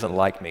world, but he doesn't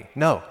like me.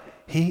 No.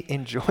 He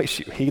enjoys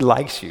you. He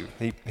likes you.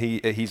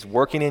 He's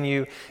working in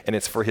you, and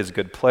it's for his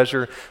good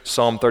pleasure.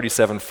 Psalm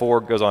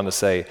 37:4 goes on to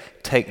say,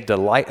 take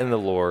delight in the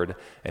Lord,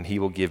 and he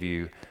will give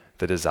you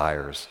the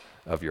desires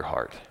of your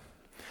heart.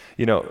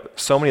 You know,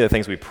 so many of the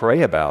things we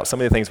pray about, so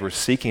many of the things we're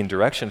seeking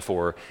direction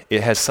for,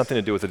 it has something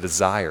to do with a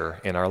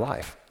desire in our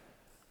life.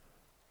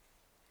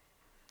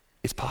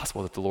 It's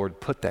possible that the Lord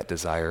put that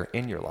desire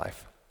in your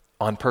life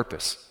on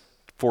purpose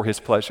for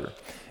his pleasure.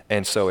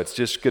 And so it's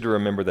just good to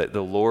remember that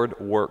the Lord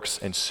works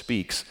and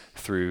speaks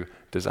through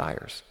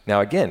desires.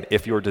 Now again,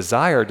 if your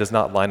desire does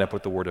not line up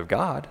with the Word of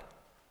God,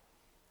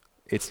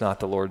 it's not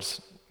the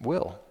Lord's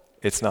will.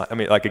 It's not,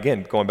 like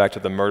again, going back to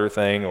the murder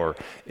thing or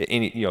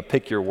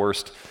pick your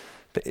worst.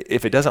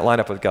 If it doesn't line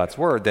up with God's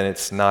Word, then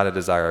it's not a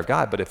desire of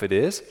God. But if it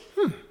is,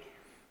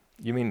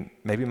 you mean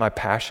maybe my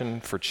passion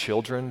for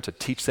children, to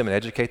teach them and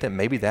educate them,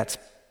 maybe that's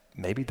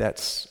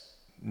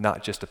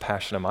not just a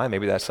passion of mine.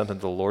 Maybe that's something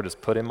the Lord has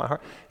put in my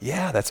heart.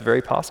 Yeah, that's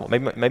very possible.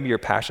 Maybe your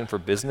passion for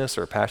business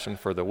or passion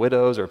for the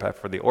widows or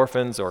for the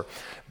orphans or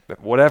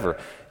whatever.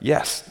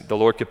 Yes, the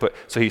Lord could put,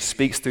 so he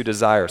speaks through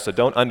desire. So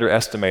don't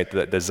underestimate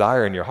that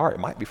desire in your heart.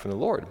 It might be from the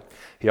Lord.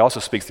 He also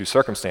speaks through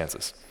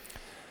circumstances.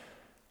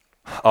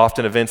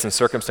 Often events and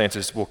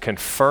circumstances will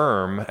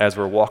confirm, as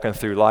we're walking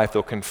through life,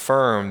 they'll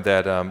confirm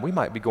that we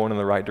might be going in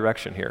the right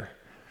direction here.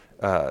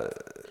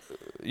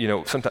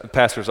 Sometimes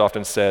pastors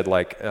often said,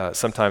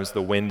 sometimes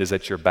the wind is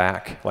at your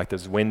back, like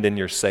there's wind in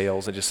your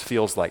sails. It just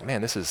feels like,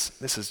 man, this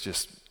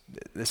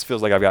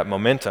feels like I've got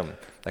momentum.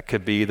 That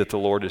could be that the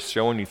Lord is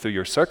showing you through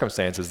your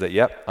circumstances that,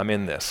 yep, I'm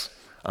in this.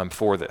 I'm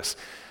for this.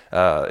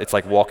 It's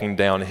like walking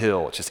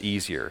downhill. It's just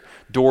easier.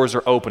 Doors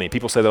are opening.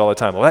 People say that all the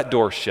time. Well, that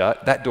door's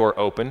shut. That door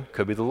open.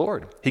 Could be the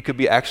Lord. He could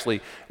be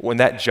actually, when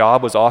that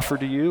job was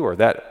offered to you or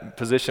that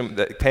position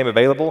that came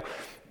available,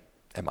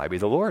 it might be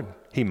the Lord.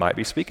 He might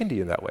be speaking to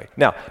you that way.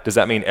 Now, does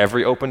that mean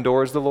every open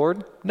door is the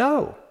Lord?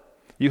 No.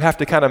 You have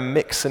to kind of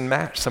mix and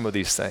match some of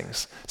these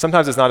things.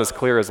 Sometimes it's not as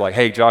clear as like,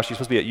 hey, Josh, you're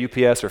supposed to be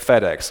at UPS or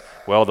FedEx.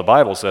 Well, the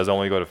Bible says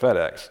only go to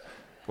FedEx.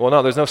 Well,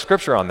 no, there's no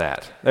scripture on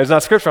that. There's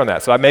not scripture on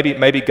that. So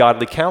maybe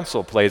godly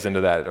counsel plays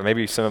into that, or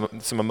maybe some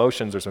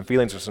emotions or some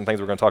feelings or some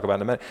things we're going to talk about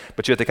in a minute.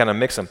 But you have to kind of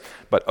mix them.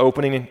 But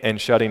opening and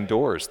shutting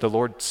doors, the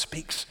Lord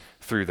speaks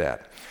through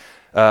that.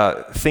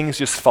 Things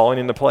just falling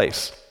into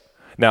place.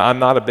 Now, I'm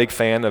not a big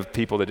fan of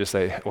people that just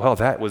say, well,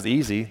 that was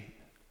easy.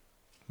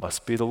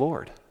 Must be the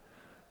Lord.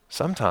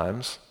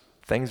 Sometimes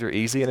things are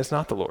easy and it's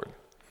not the Lord.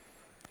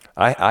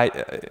 I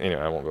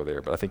won't go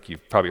there, but I think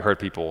you've probably heard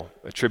people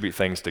attribute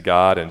things to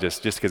God and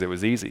just because it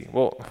was easy.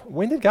 Well,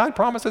 when did God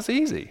promise us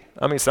easy?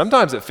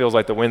 Sometimes it feels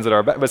like the wind's at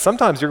our back, but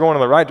sometimes you're going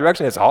in the right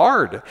direction. It's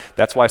hard.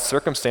 That's why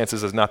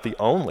circumstances is not the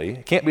only.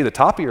 It can't be the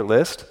top of your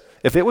list.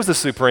 If it was the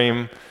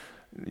supreme,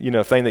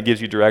 thing that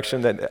gives you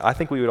direction, then I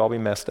think we would all be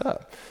messed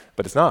up.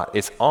 But it's not.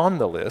 It's on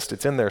the list.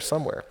 It's in there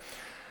somewhere.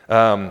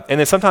 And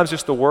then sometimes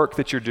just the work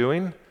that you're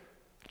doing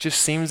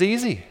just seems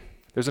easy.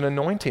 There's an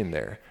anointing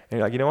there. And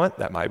you're like, you know what?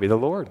 That might be the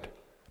Lord.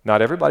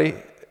 Not everybody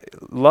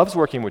loves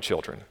working with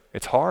children.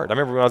 It's hard. I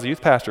remember when I was a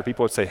youth pastor,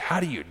 people would say, how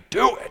do you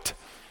do it?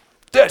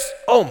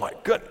 Oh my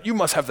goodness, you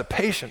must have the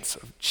patience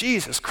of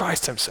Jesus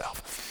Christ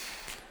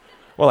himself.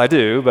 Well, I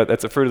do, but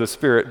that's a fruit of the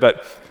Spirit.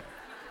 But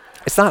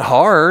it's not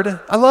hard.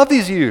 I love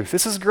these youth.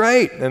 This is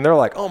great. And they're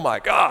like, oh my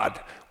God,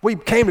 we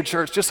came to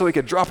church just so we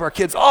could drop our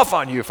kids off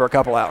on you for a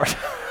couple hours.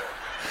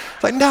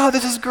 It's like, no,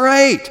 this is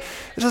great.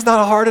 This is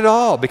not hard at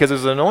all because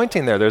there's an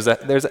anointing there.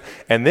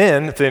 And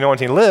then if the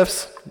anointing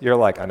lifts, you're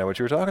like, I know what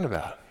you were talking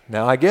about.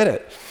 Now I get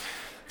it.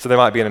 So there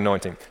might be an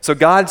anointing. So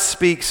God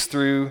speaks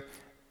through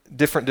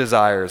different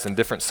desires and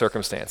different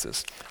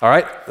circumstances. All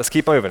right, let's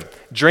keep moving.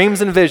 Dreams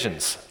and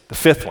visions, the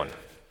fifth one.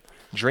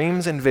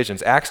 Dreams and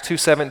visions. Acts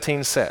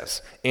 2:17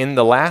 says, in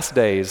the last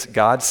days,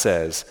 God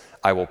says,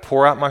 I will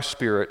pour out my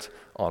Spirit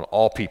on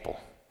all people.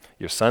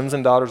 Your sons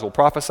and daughters will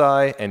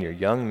prophesy, and your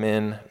young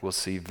men will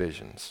see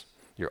visions.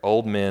 Your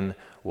old men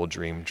will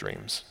dream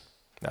dreams.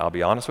 Now, I'll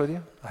be honest with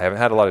you. I haven't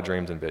had a lot of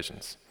dreams and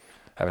visions.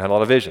 I haven't had a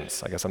lot of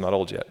visions. I guess I'm not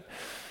old yet.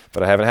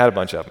 But I haven't had a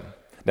bunch of them.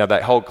 Now,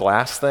 that whole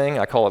glass thing,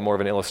 I call it more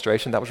of an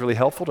illustration. That was really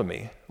helpful to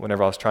me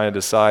whenever I was trying to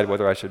decide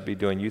whether I should be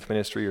doing youth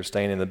ministry or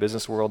staying in the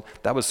business world.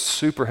 That was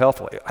super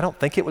helpful. I don't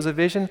think it was a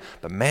vision,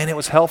 but man, it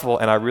was helpful.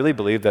 And I really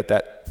believe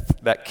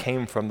that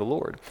came from the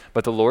Lord.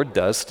 But the Lord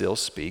does still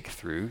speak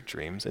through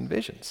dreams and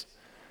visions.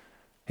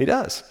 He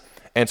does.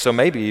 And so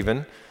maybe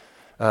even,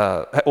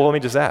 let me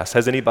just ask,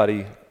 has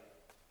anybody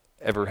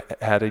ever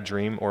had a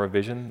dream or a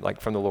vision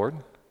like from the Lord?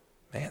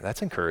 Man,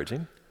 that's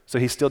encouraging. So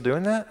he's still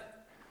doing that?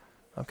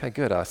 Okay,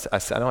 good. I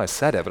know I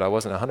said it, but I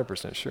wasn't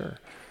 100% sure.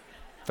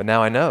 But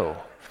now I know.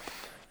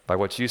 By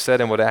what you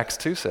said and what Acts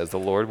 2 says, the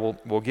Lord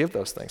will give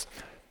those things.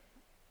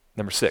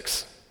 Number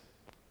 6.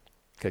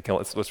 Okay,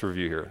 let's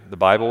review here. The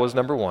Bible was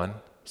number 1,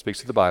 speaks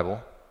to the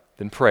Bible.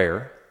 Then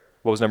prayer.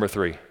 What was number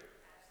 3?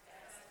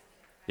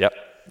 Yep.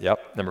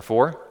 Number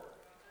 4?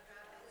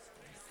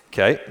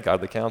 Okay,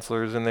 godly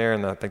counselors in there,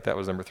 and I think that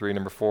was number 3.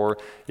 Number 4,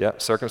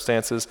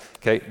 circumstances.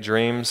 Okay,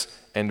 dreams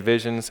and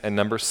visions. And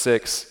number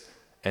 6,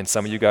 and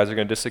some of you guys are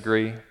going to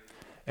disagree,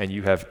 and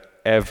you have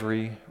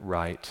every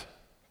right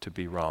to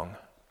be wrong.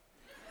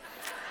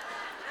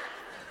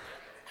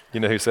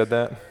 You know who said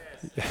that?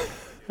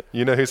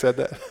 You know who said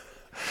that?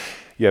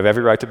 You have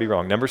every right to be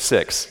wrong. Number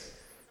 6,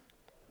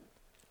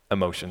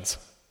 emotions.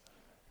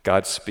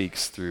 God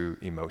speaks through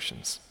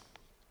emotions.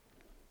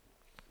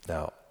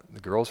 Now, the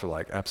girls are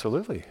like,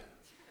 absolutely.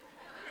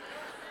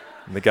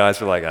 And the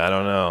guys are like, I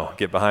don't know.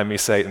 Get behind me,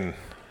 Satan.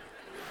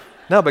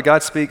 No, but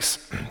God speaks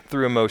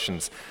through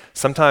emotions.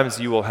 Sometimes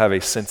you will have a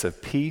sense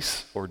of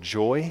peace or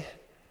joy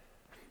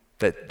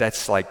that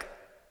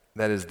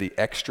is the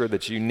extra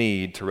that you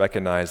need to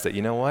recognize that,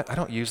 you know what, I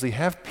don't usually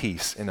have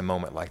peace in a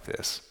moment like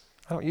this.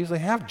 I don't usually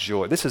have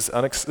joy. This is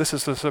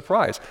a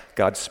surprise.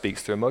 God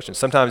speaks through emotions.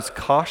 Sometimes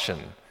caution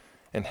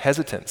and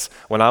hesitance.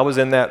 When I was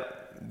in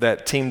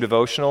that team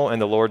devotional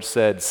and the Lord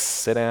said,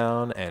 sit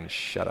down and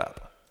shut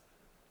up,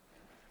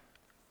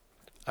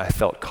 I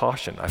felt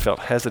caution. I felt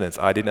hesitance.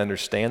 I didn't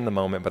understand the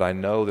moment, but I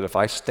know that if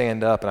I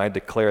stand up and I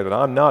declare that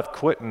I'm not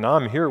quitting,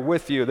 I'm here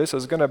with you, this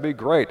is going to be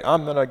great,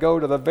 I'm going to go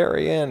to the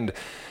very end,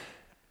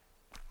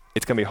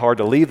 it's going to be hard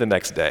to leave the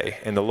next day.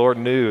 And the Lord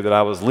knew that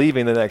I was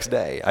leaving the next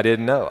day. I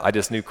didn't know. I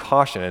just knew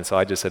caution, and so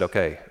I just said,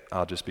 okay,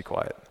 I'll just be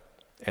quiet.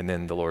 And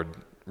then the Lord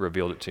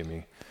revealed it to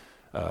me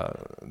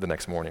the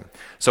next morning.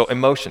 So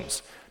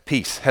emotions,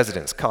 peace,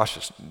 hesitance,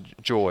 cautious,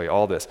 joy,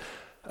 all this.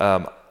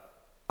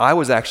 I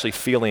was actually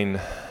feeling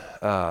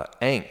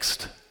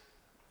angst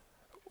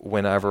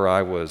when I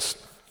was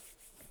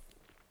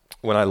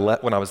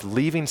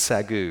leaving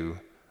Sagu.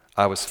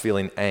 I was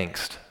feeling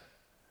angst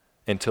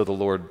until the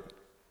Lord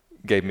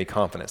gave me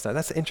confidence. Now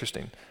that's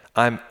interesting.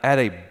 I'm at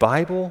a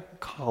Bible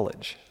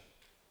college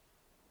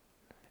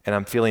and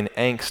I'm feeling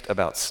angst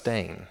about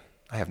staying.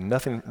 I have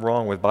nothing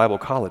wrong with Bible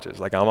colleges.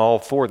 Like, I'm all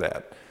for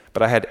that.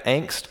 But I had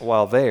angst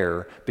while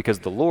there because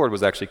the Lord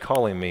was actually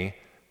calling me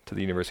to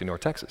the University of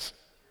North Texas.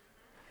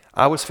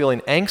 I was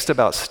feeling angst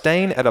about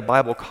staying at a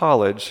Bible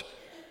college,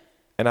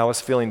 and I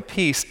was feeling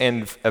peace,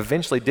 and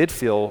eventually did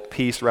feel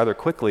peace rather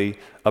quickly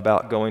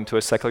about going to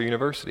a secular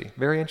university.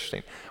 Very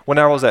interesting. When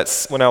I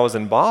was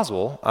in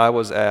Boswell, I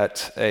was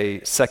at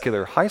a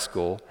secular high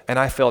school, and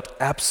I felt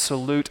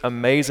absolute,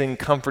 amazing,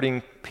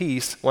 comforting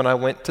peace when I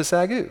went to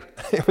Sagu.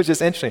 It was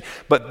just interesting.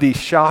 But the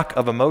shock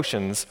of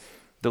emotions,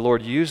 the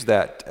Lord used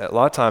that a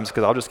lot of times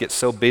because I'll just get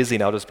so busy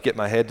and I'll just get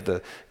my head to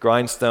the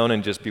grindstone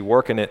and just be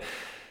working it,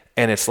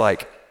 and it's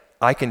like,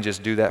 I can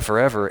just do that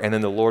forever, and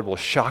then the Lord will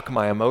shock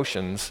my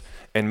emotions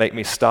and make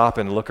me stop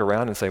and look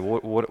around and say,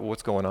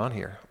 what's going on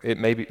here?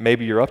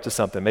 Maybe you're up to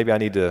something. Maybe I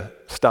need to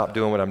stop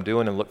doing what I'm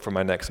doing and look for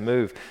my next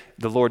move.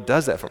 The Lord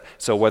does that for me.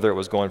 So whether it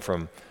was going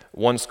from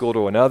one school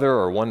to another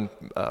or one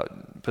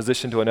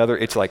position to another,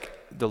 it's like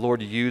the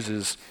Lord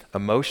uses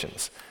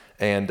emotions.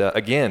 And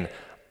again,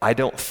 I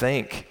don't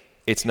think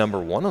it's number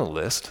one on the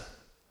list.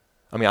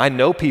 I mean, I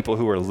know people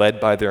who are led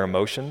by their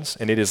emotions,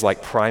 and it is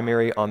like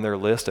primary on their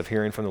list of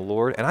hearing from the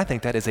Lord, and I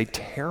think that is a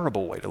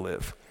terrible way to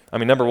live. I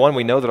mean, number one,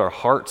 we know that our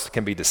hearts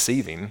can be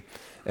deceiving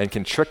and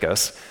can trick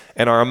us,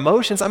 and our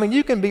emotions, I mean,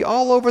 you can be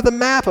all over the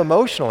map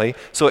emotionally,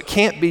 so it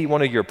can't be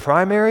one of your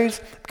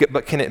primaries,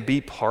 but can it be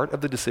part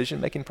of the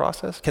decision-making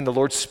process? Can the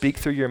Lord speak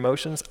through your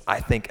emotions? I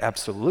think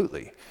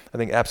absolutely.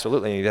 And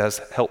He has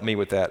helped me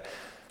with that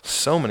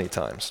so many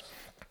times.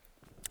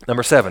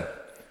 Number 7,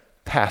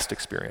 past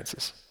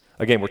experiences.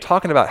 Again, we're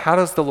talking about how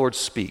does the Lord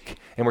speak?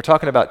 And we're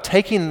talking about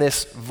taking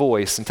this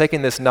voice and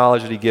taking this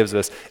knowledge that He gives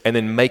us and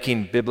then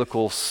making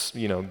biblical,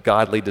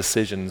 godly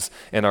decisions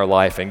in our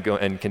life and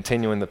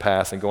continuing the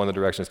past and going the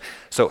directions.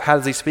 So how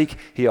does He speak?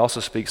 He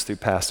also speaks through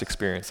past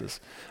experiences.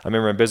 I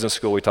remember in business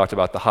school we talked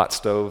about the hot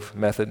stove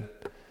method.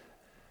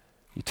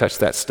 You touch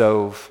that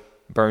stove,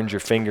 burns your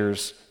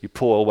fingers, you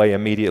pull away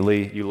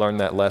immediately, you learn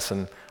that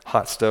lesson.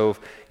 Hot stove.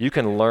 You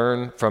can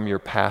learn from your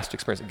past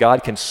experience.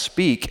 God can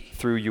speak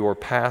through your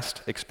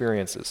past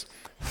experiences.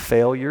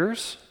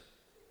 Failures.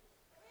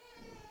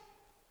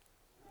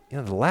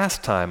 The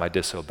last time I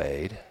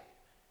disobeyed,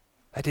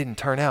 that didn't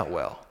turn out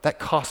well. That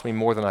cost me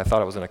more than I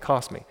thought it was going to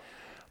cost me.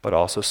 But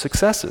also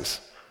successes.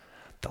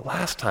 The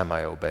last time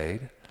I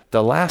obeyed,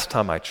 the last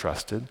time I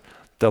trusted,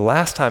 the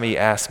last time He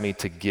asked me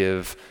to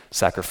give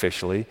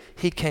sacrificially,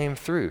 He came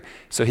through.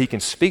 So He can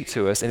speak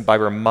to us, and by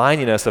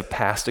reminding us of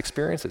past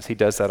experiences, He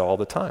does that all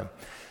the time.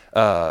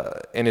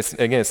 And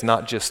it's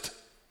not just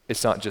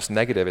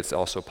negative; it's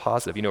also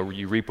positive.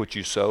 You reap what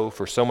you sow.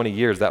 For so many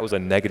years, that was a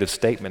negative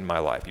statement in my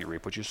life. You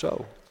reap what you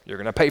sow. You're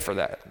going to pay for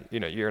that.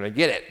 You're going to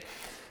get it.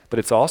 But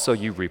it's also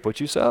you reap what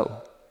you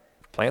sow.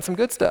 Plant some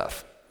good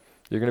stuff.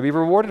 You're going to be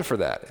rewarded for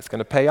that. It's going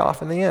to pay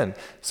off in the end.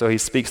 So He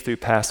speaks through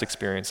past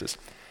experiences.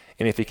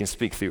 And if He can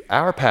speak through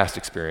our past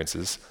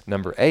experiences,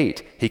 number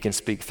 8, He can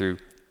speak through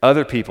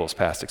other people's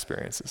past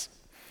experiences.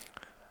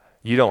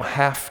 You don't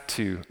have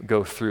to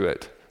go through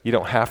it. You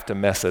don't have to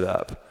mess it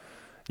up.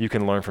 You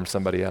can learn from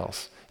somebody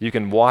else. You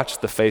can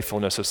watch the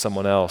faithfulness of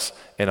someone else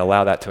and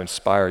allow that to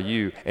inspire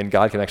you, and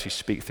God can actually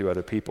speak through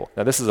other people.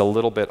 Now, this is a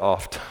little bit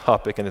off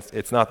topic, and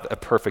it's not a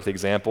perfect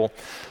example,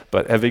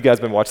 but have you guys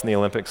been watching the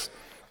Olympics?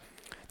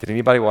 Did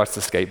anybody watch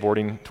the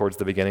skateboarding towards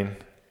the beginning?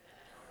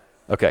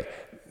 Okay.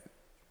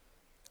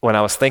 When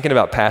I was thinking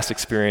about past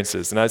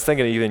experiences, and I was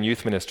thinking even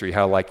youth ministry,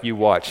 how like you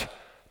watch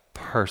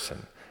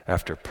person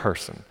after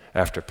person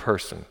after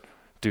person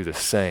do the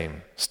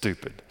same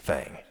stupid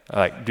thing,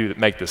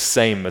 make the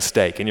same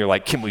mistake, and you're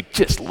like, can we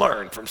just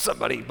learn from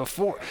somebody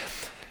before?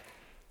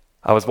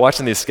 I was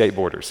watching these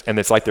skateboarders, and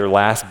it's like their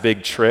last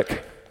big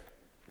trick,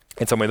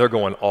 and so they're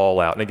going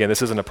all out. And again,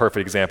 this isn't a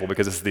perfect example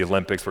because this is the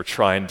Olympics. We're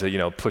trying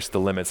to push the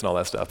limits and all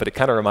that stuff, but it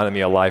kind of reminded me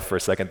of life for a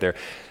second there.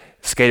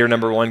 Skater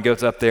number 1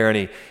 goes up there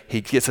and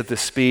he gets at this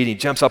speed, he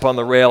jumps up on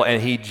the rail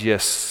and he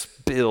just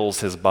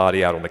spills his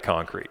body out on the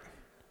concrete.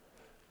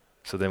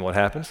 So then what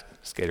happens?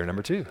 Skater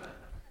number 2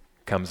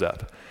 comes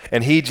up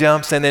and he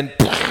jumps and then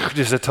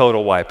just a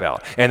total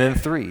wipeout. And then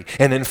 3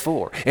 and then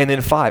 4 and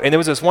then 5. And there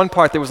was this one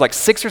part, there was like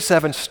 6 or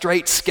 7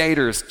 straight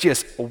skaters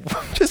just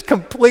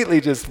completely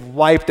just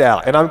wiped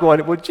out. And I'm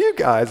going, would you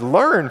guys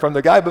learn from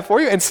the guy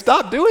before you and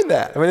stop doing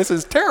that? I mean, this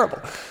is terrible.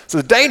 This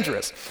is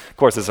dangerous. Of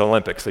course, it's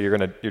Olympics, so you're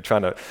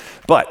trying to,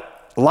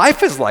 but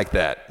life is like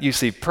that. You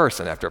see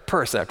person after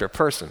person after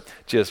person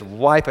just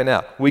wiping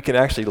out. We can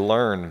actually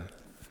learn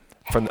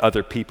from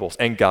other people's,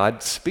 and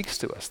God speaks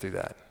to us through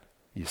that.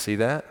 You see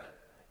that?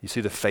 You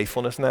see the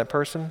faithfulness in that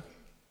person?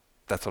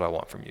 That's what I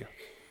want from you.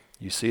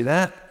 You see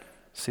that?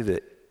 See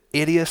the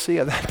idiocy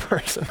of that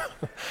person?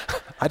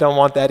 I don't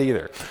want that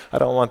either. I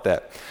don't want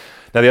that.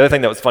 Now, the other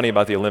thing that was funny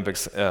about the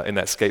Olympics in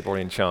that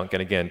skateboarding chunk,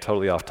 and again,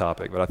 totally off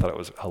topic, but I thought it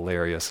was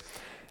hilarious.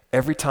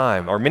 Every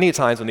time, or many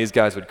times when these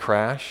guys would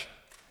crash,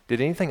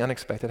 did anything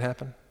unexpected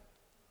happen?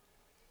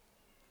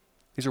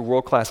 These are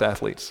world-class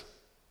athletes.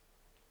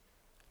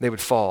 They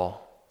would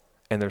fall,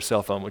 and their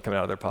cell phone would come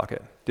out of their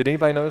pocket. Did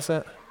anybody notice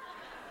that?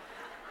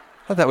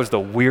 I thought that was the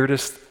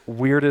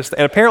weirdest,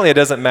 and apparently it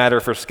doesn't matter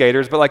for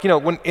skaters, but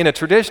when in a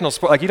traditional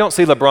sport, you don't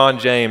see LeBron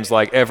James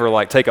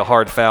ever take a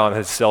hard foul and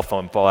his cell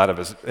phone fall out of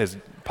his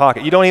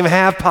pocket. You don't even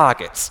have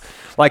pockets.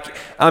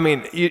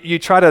 You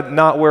try to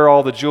not wear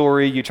all the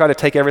jewelry, you try to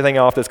take everything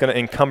off that's going to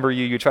encumber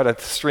you, you try to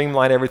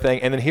streamline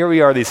everything, and then here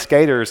we are, these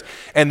skaters,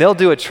 and they'll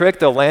do a trick,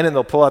 they'll land and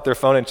they'll pull out their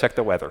phone and check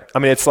the weather. I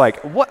mean, it's like,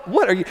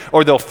 what are you,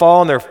 or they'll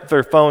fall and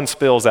their phone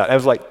spills out. I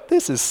was like,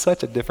 this is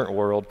such a different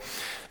world.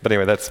 But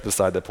anyway, that's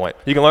beside the point.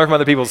 You can learn from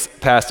other people's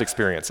past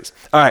experiences.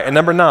 All right, and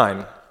number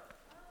 9,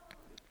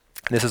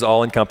 this is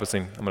all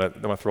encompassing. I'm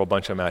gonna throw a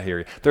bunch of them out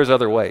here. There's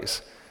other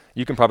ways.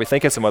 You can probably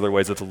think of some other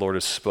ways that the Lord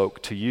has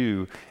spoke to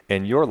you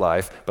in your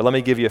life, but let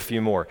me give you a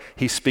few more.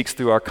 He speaks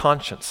through our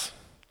conscience.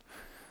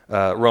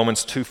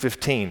 Romans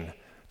 2:15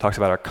 talks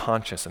about our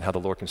conscience and how the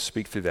Lord can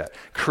speak through that.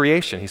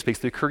 Creation, He speaks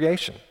through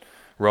creation.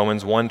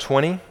 Romans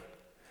 1:20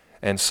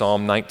 and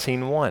Psalm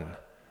 19:1.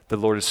 The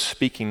Lord is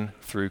speaking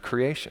through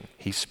creation.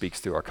 He speaks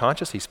through our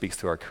conscience. He speaks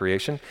through our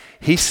creation.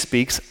 He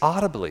speaks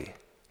audibly.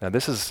 Now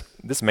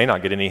this may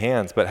not get any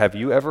hands, but have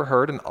you ever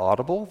heard an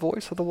audible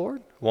voice of the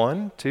Lord?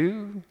 1,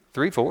 2,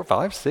 3, 4,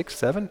 5, 6,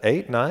 7,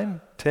 8,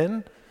 9,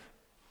 10,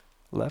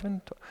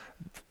 11, 12,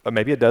 or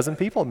maybe a dozen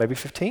people, maybe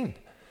 15.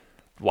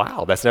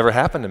 Wow, that's never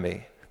happened to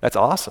me. That's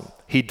awesome.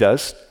 He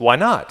does. Why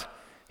not?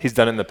 He's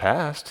done it in the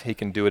past. He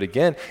can do it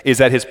again. Is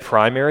that his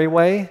primary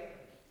way?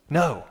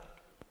 No,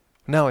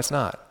 it's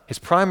not. His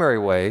primary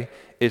way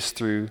is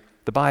through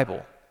the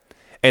Bible.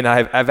 And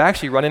I've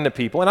actually run into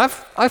people, and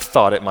I've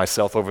thought it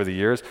myself over the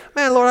years,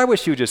 man, Lord, I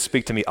wish you would just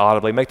speak to me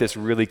audibly, make this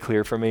really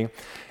clear for me.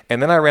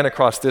 And then I ran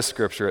across this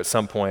scripture at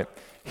some point,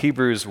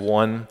 Hebrews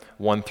 1,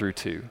 1 through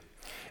 2.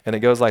 And it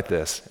goes like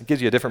this. It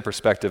gives you a different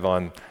perspective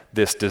on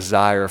this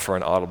desire for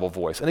an audible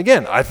voice. And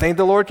again, I think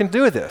the Lord can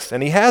do this,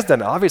 and he has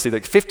done it. Obviously,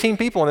 like 15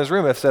 people in this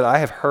room have said, I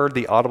have heard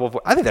the audible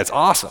voice. I think that's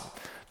awesome.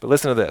 But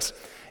listen to this.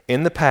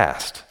 In the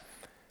past,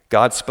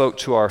 God spoke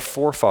to our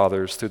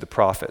forefathers through the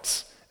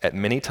prophets at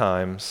many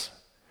times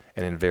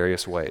and in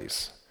various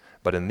ways.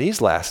 But in these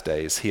last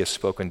days, he has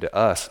spoken to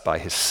us by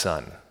his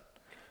Son,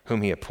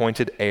 whom he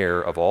appointed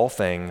heir of all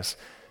things,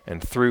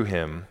 and through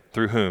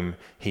whom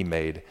he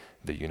made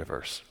the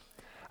universe.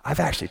 I've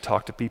actually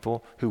talked to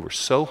people who were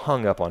so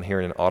hung up on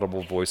hearing an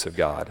audible voice of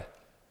God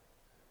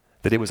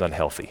that it was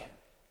unhealthy.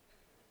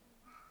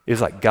 It's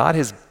like God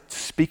is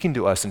speaking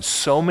to us in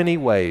so many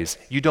ways.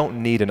 You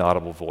don't need an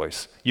audible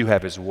voice. You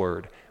have his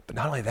word. But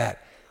not only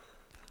that,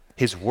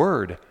 his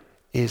word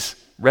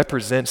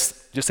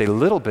represents just a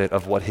little bit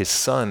of what his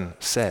Son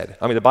said.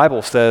 I mean, the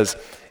Bible says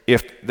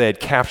if they had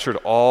captured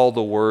all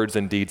the words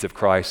and deeds of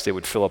Christ, it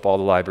would fill up all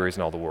the libraries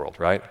in all the world,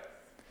 right?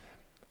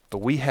 But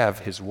we have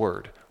his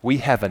word. We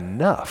have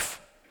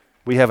enough.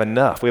 We have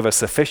a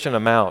sufficient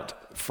amount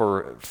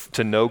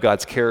to know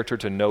God's character,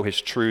 to know his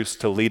truths,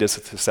 to lead us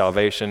to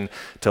salvation,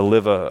 to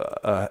live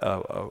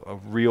a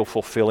real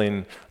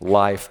fulfilling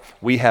life.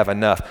 We have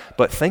enough.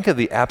 But think of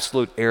the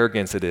absolute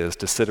arrogance it is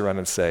to sit around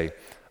and say,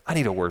 I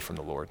need a word from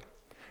the Lord,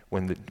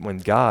 when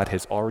God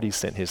has already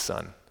sent his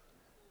Son.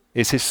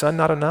 Is his Son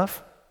not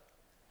enough?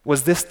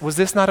 Was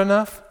this not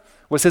enough?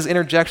 Was his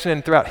interjection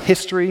in throughout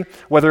history,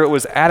 whether it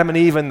was Adam and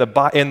Eve in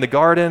the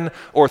garden,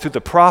 or through the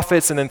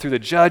prophets, and then through the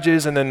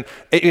judges, and then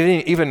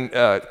even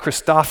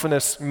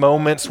Christophanies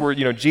moments where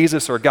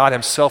Jesus or God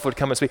himself would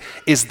come and speak?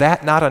 Is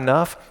that not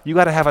enough? You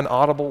got to have an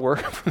audible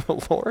word from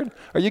the Lord?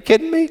 Are you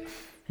kidding me?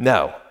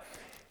 No.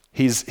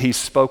 He's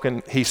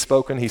spoken. He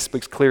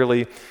speaks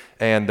clearly,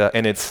 and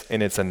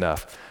it's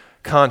enough.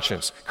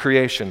 Conscience,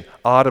 creation,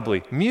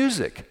 audibly,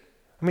 music.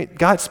 I mean,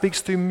 God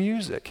speaks through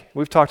music.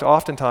 We've talked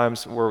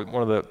oftentimes where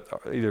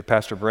either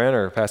Pastor Brent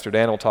or Pastor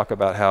Dan will talk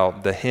about how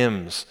the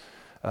hymns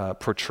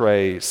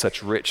portray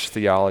such rich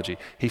theology.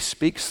 He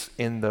speaks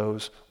in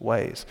those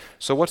ways.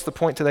 So what's the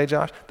point today,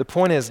 Josh? The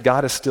point is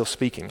God is still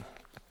speaking.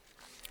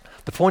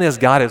 The point is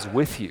God is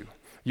with you.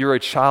 You're a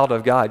child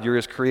of God. You're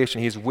his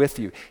creation. He's with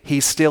you.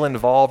 He's still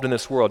involved in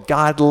this world.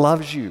 God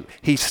loves you.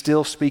 He's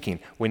still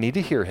speaking. We need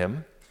to hear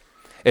him,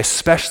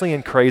 especially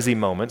in crazy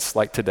moments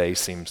like today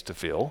seems to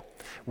feel.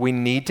 We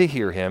need to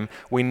hear him.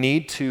 We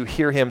need to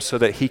hear him so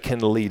that he can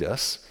lead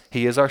us.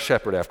 He is our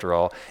shepherd after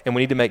all, and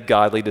we need to make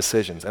godly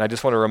decisions. And I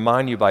just want to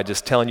remind you by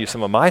just telling you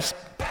some of my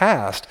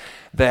past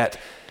that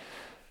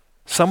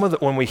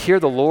when we hear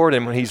the Lord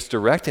and when he's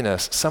directing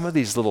us, some of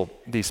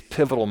these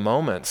pivotal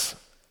moments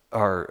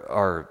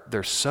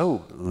they're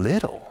so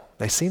little.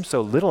 They seem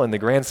so little in the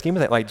grand scheme of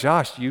that. Like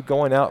Josh, you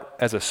going out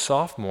as a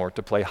sophomore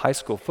to play high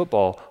school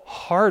football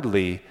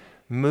hardly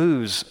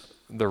moves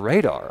the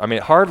radar. I mean,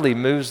 it hardly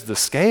moves the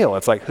scale.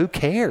 It's like, who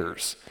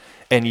cares?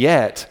 And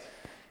yet,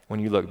 when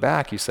you look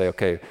back, you say,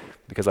 okay,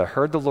 because I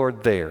heard the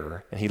Lord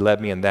there, and he led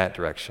me in that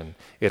direction,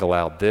 it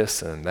allowed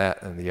this and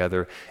that and the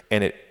other,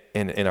 and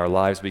our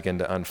lives begin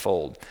to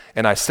unfold.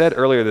 And I said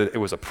earlier that it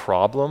was a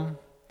problem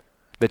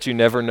that you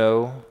never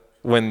know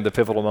when the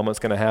pivotal moment's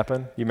going to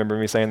happen. You remember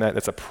me saying that?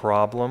 It's a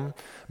problem,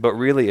 but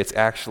really it's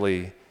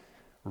actually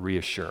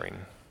reassuring.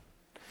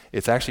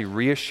 It's actually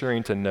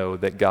reassuring to know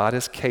that God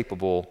is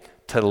capable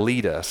to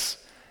lead us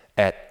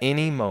at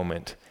any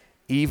moment,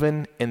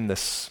 even in the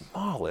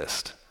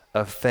smallest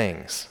of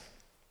things.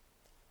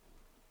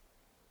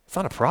 It's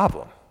not a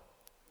problem.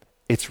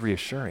 It's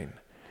reassuring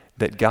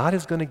that God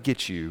is going to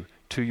get you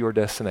to your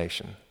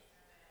destination,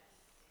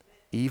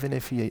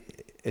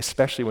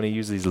 especially when he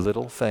uses these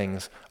little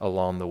things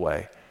along the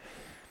way.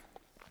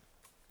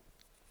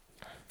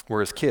 We're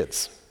his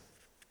kids.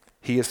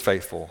 He is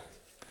faithful.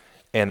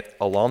 And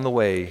along the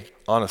way,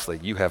 honestly,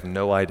 you have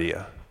no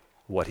idea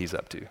what he's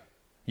up to.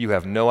 You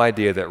have no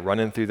idea that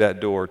running through that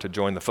door to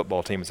join the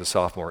football team as a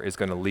sophomore is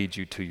going to lead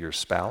you to your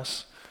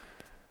spouse.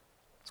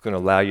 It's going to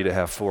allow you to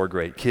have 4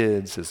 great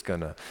kids. It's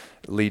going to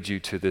lead you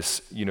to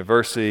this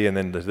university and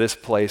then to this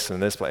place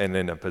and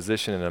then a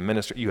position in a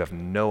ministry. You have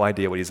no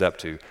idea what he's up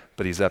to,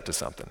 but he's up to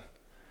something.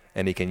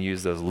 And he can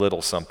use those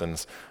little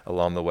somethings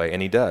along the way,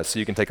 and he does. So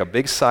you can take a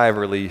big sigh of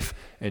relief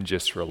and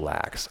just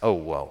relax. Oh,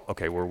 whoa,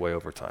 okay, we're way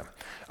over time.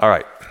 All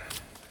right,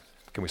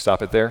 can we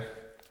stop it there?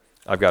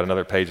 I've got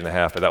another page and a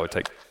half, but that would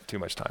take too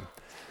much time.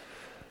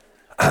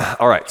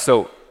 All right,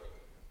 so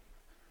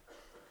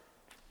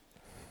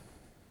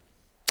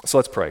So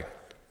let's pray.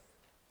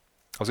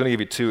 I was going to give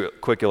you 2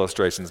 quick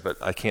illustrations, but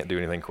I can't do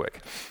anything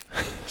quick.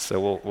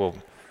 So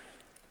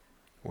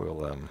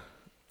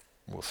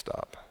we'll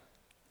stop.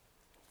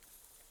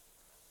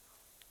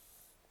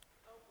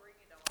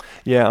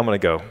 Yeah, I'm going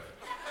to go.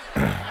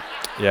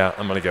 Yeah,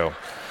 I'm going to go.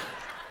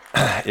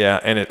 Yeah,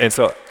 and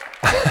so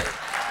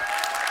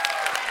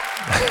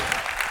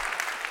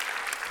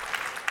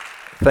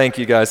thank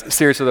you guys.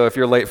 Seriously though, if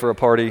you're late for a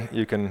party,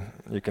 you can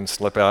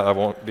slip out. I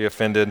won't be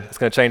offended. It's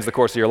going to change the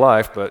course of your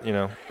life, but you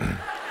know.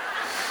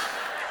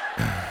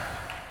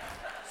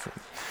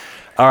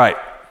 All right,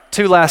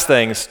 2 last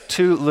things,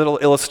 2 little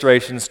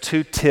illustrations,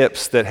 2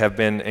 tips that have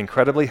been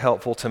incredibly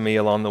helpful to me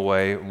along the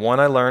way. One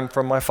I learned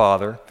from my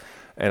father,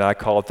 and I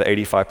call it the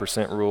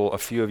 85% rule. A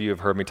few of you have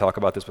heard me talk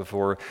about this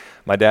before.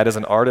 My dad is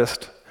an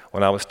artist.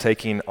 When I was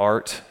taking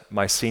art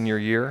my senior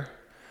year,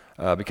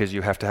 because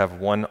you have to have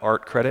 1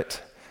 art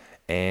credit,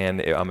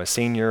 and I'm a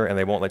senior and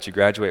they won't let you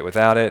graduate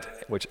without it,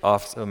 which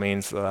also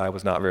means that I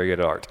was not very good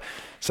at art.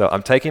 So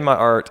I'm taking my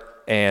art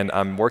and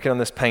I'm working on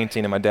this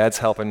painting and my dad's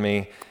helping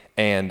me,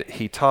 and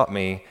he taught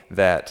me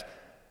that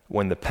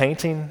when the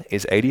painting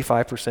is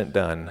 85%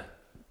 done,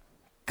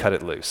 cut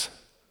it loose.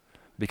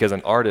 Because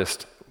an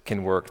artist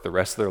can work the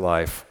rest of their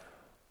life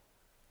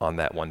on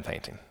that one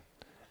painting,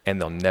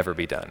 and they'll never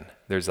be done.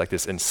 There's like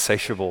this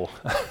insatiable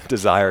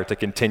desire to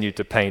continue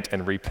to paint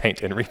and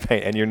repaint,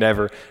 and you're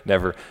never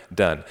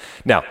done.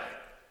 Now,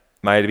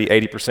 might be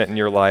 80% in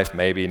your life,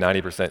 maybe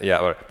 90%,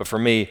 yeah, but for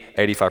me,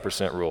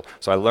 85% rule.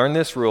 So I learned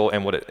this rule,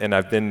 and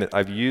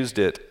I've used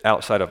it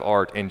outside of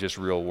art in just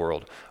real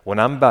world. When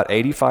I'm about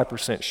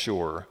 85%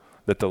 sure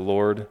that the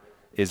Lord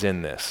is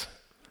in this,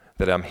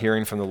 that I'm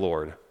hearing from the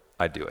Lord,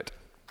 I do it.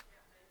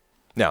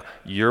 Now,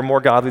 you're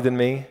more godly than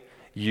me.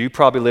 You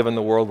probably live in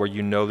the world where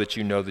you know that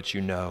you know that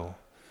you know,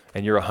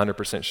 and you're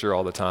 100% sure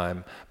all the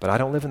time, but I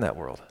don't live in that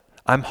world.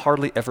 I'm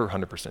hardly ever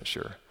 100%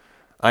 sure.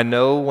 I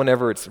know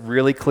whenever it's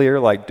really clear,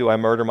 like, do I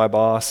murder my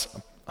boss?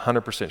 I'm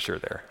 100% sure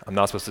there. I'm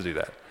not supposed to do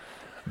that.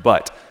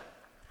 But,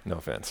 no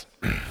offense.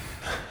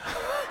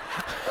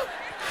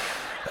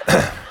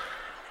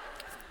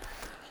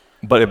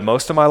 But in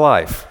most of my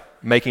life,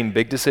 making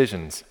big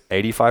decisions,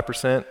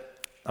 85%,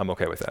 I'm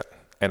okay with that,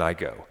 and I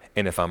go.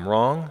 And if I'm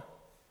wrong,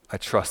 I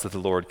trust that the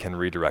Lord can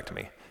redirect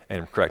me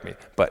and correct me.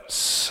 But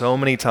so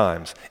many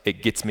times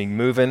it gets me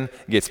moving,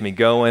 gets me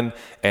going,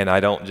 and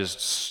I don't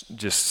just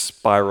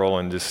spiral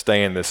and just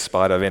stay in this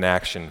spot of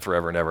inaction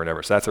forever and ever and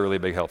ever. So that's a really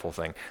big helpful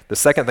thing. The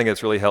second thing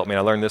that's really helped me, and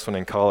I learned this one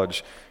in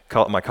college,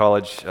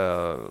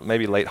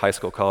 maybe late high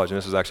school, college, and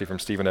this was actually from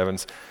Stephen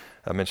Evans.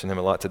 I mentioned him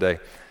a lot today.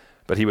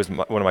 But he was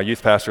one of my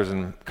youth pastors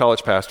and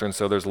college pastor, and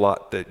so there's a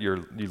lot that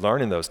you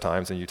learn in those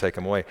times and you take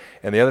them away.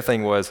 And the other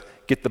thing was,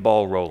 get the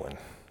ball rolling.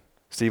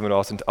 Stephen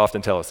would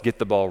often tell us, get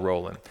the ball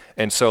rolling.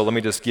 And so let me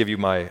just give you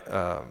my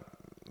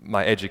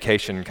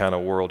education kind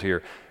of world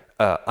here.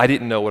 I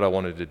didn't know what I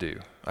wanted to do.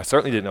 I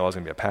certainly didn't know I was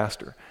going to be a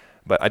pastor,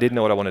 but I didn't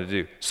know what I wanted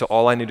to do. So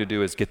all I knew to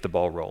do is get the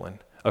ball rolling.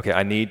 Okay,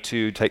 I need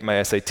to take my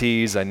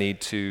SATs. I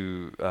need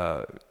to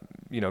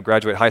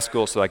graduate high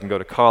school so I can go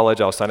to college.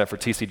 I'll sign up for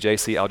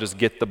TCJC. I'll just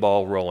get the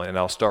ball rolling, and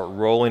I'll start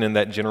rolling in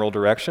that general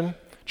direction,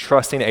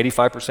 trusting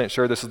 85%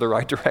 sure this is the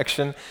right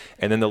direction,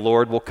 and then the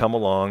Lord will come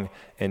along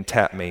and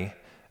tap me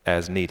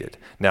as needed.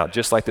 Now,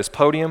 just like this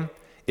podium,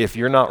 if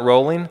you're not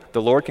rolling,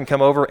 the Lord can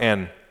come over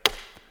and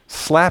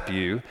slap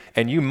you,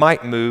 and you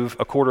might move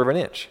a 1/4 of an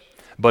inch.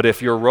 But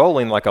if you're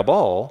rolling like a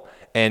ball,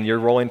 and you're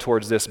rolling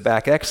towards this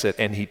back exit,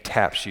 and he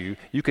taps you,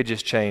 you could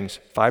just change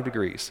 5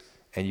 degrees,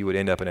 and you would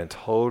end up in a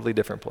totally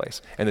different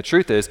place. And the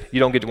truth is,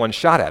 you don't get one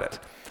shot at it.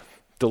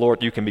 The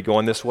Lord, you can be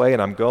going this way,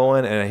 and I'm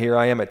going, and here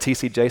I am at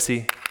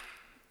TCJC,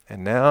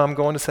 and now I'm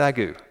going to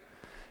SAGU.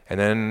 And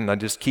then I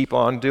just keep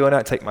on doing it.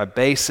 I take my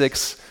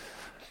basics.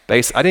 I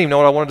didn't even know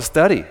what I wanted to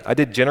study. I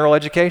did general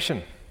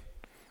education.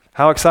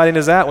 How exciting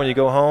is that when you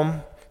go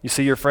home, you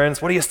see your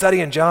friends, what are you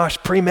studying, Josh?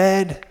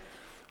 Pre-med?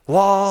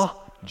 Law?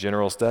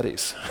 General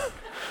studies.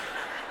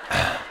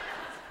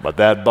 But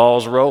that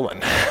ball's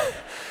rolling.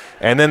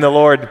 And then the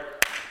Lord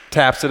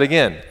taps it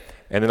again.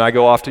 And then I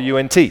go off to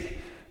UNT,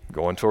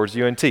 going towards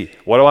UNT.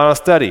 What do I want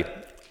to study?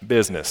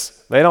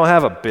 Business. They don't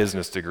have a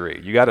business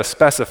degree. You got to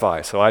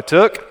specify. So I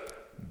took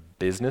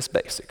business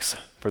basics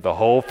for the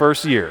whole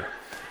first year.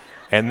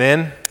 And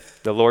then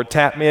the Lord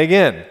tapped me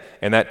again.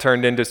 And that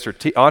turned into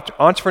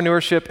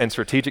entrepreneurship and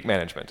strategic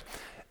management.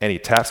 And he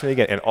taps me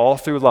again. And all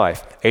through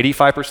life,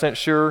 85%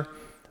 sure,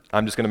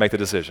 I'm just going to make the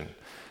decision.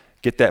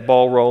 Get that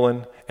ball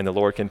rolling, and the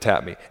Lord can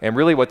tap me. And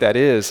really what that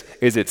is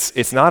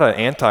it's not an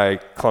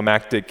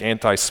anticlimactic,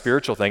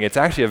 anti-spiritual thing. It's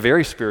actually a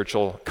very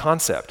spiritual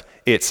concept.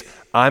 It's,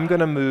 I'm going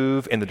to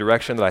move in the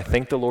direction that I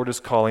think the Lord is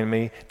calling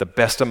me, the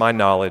best of my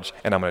knowledge,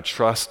 and I'm going to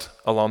trust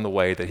along the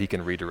way that he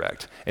can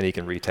redirect and he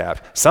can retap.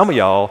 Some of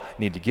y'all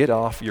need to get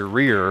off your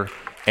rear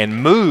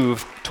and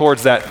move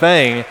towards that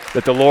thing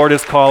that the Lord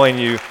is calling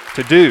you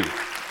to do.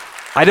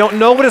 I don't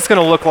know what it's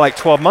going to look like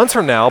 12 months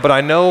from now, but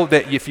I know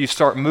that if you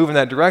start moving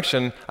that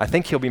direction, I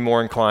think he'll be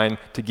more inclined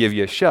to give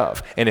you a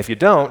shove. And if you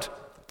don't,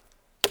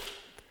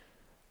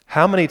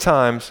 how many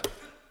times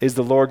is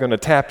the Lord going to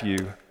tap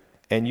you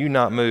and you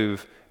not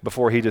move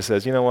before he just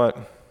says, you know what,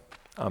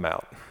 I'm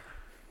out.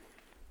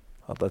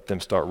 I'll let them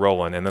start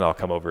rolling, and then I'll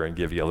come over and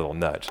give you a little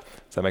nudge.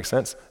 Does that make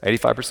sense?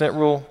 85%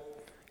 rule,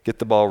 get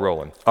the ball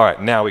rolling. All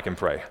right, now we can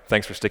pray.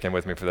 Thanks for sticking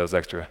with me for those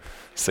extra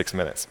 6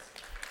 minutes.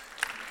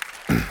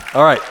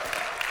 All right,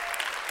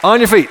 on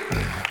your feet,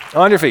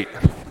 on your feet.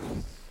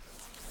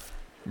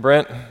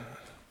 Brent,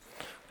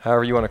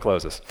 however you want to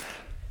close this.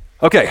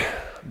 Okay,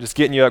 I'm just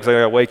getting you up because I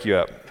got to wake you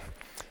up.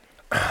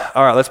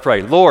 All right, let's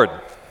pray. Lord,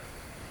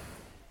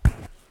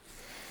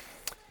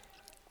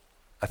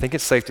 I think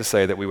it's safe to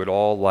say that we would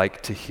all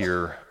like to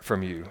hear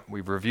from you.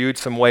 We've reviewed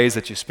some ways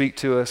that you speak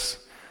to us.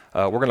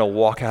 We're going to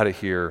walk out of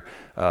here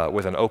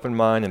with an open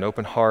mind, an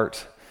open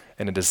heart,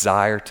 and a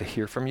desire to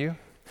hear from you.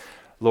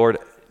 Lord,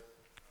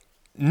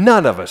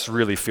 none of us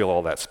really feel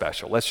all that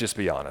special. Let's just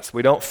be honest.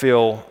 We don't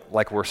feel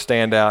like we're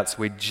standouts.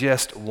 We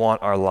just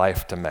want our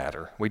life to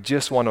matter. We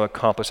just want to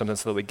accomplish something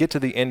so that we get to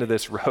the end of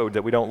this road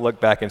that we don't look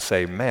back and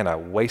say, man, I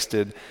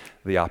wasted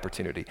the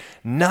opportunity.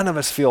 None of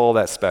us feel all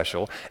that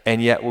special,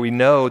 and yet we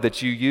know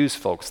that you use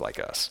folks like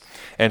us.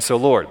 And so,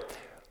 Lord,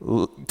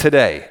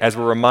 today, as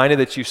we're reminded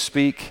that you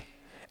speak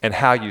and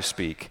how you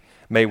speak,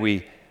 may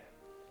we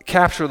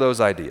capture those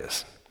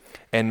ideas,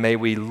 and may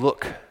we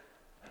look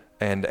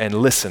and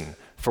listen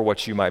for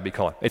what you might be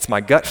calling. It's my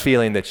gut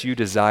feeling that you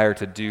desire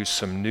to do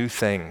some new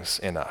things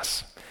in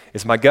us.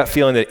 It's my gut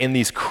feeling that in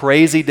these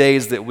crazy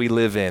days that we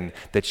live in,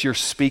 that you're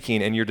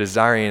speaking and you're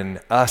desiring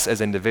us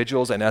as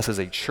individuals and us as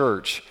a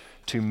church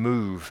to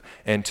move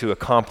and to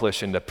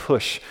accomplish and to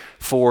push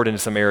forward into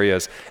some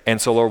areas. And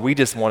so, Lord, we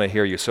just want to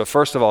hear you. So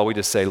first of all, we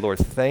just say, Lord,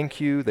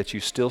 thank you that you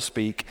still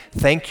speak.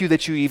 Thank you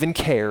that you even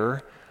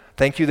care.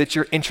 Thank you that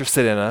you're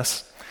interested in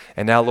us.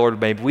 And now, Lord,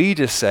 may we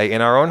just say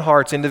in our own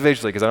hearts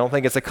individually, because I don't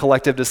think it's a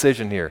collective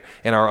decision here,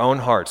 in our own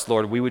hearts,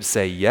 Lord, we would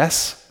say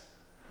yes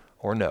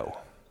or no.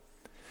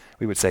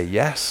 We would say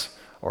yes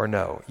or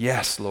no.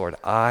 Yes, Lord,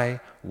 I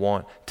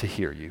want to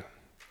hear you.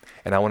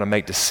 And I want to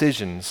make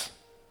decisions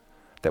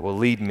that will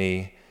lead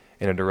me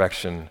in a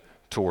direction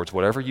towards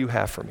whatever you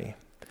have for me.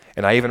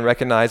 And I even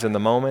recognize in the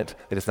moment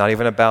that it's not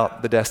even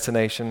about the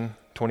destination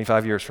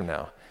 25 years from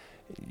now.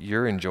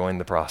 You're enjoying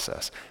the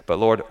process. But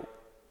Lord,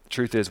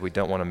 truth is we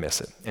don't want to miss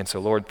it. And so,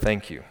 Lord,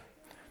 thank you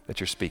that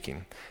you're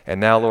speaking.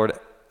 And now, Lord,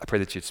 I pray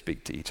that you'd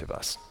speak to each of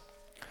us.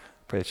 I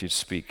pray that you'd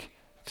speak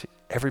to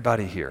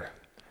everybody here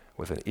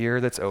with an ear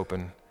that's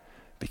open,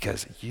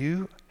 because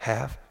you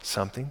have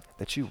something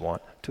that you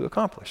want to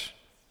accomplish.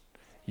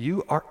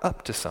 You are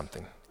up to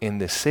something in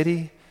this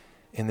city,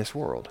 in this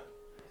world.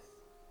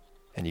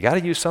 And you got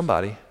to use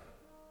somebody.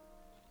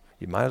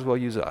 You might as well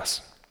use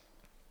us.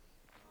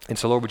 And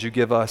so, Lord, would you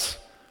give us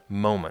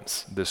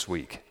moments this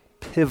week,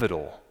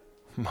 pivotal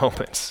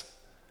moments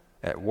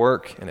at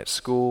work and at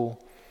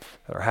school,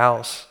 at our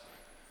house,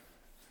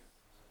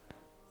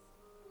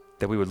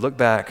 that we would look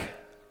back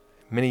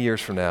many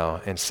years from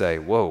now and say,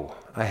 whoa,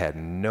 I had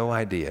no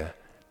idea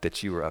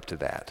that you were up to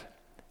that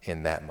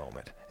in that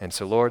moment. And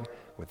so, Lord,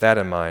 with that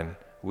in mind,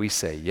 we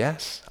say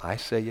yes. I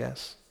say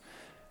yes.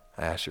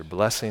 I ask your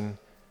blessing,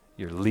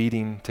 your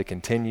leading to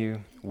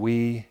continue.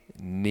 We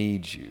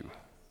need you.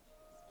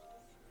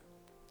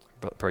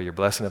 Pray your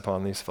blessing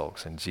upon these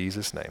folks. In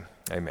Jesus' name,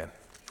 amen.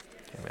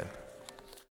 Amen.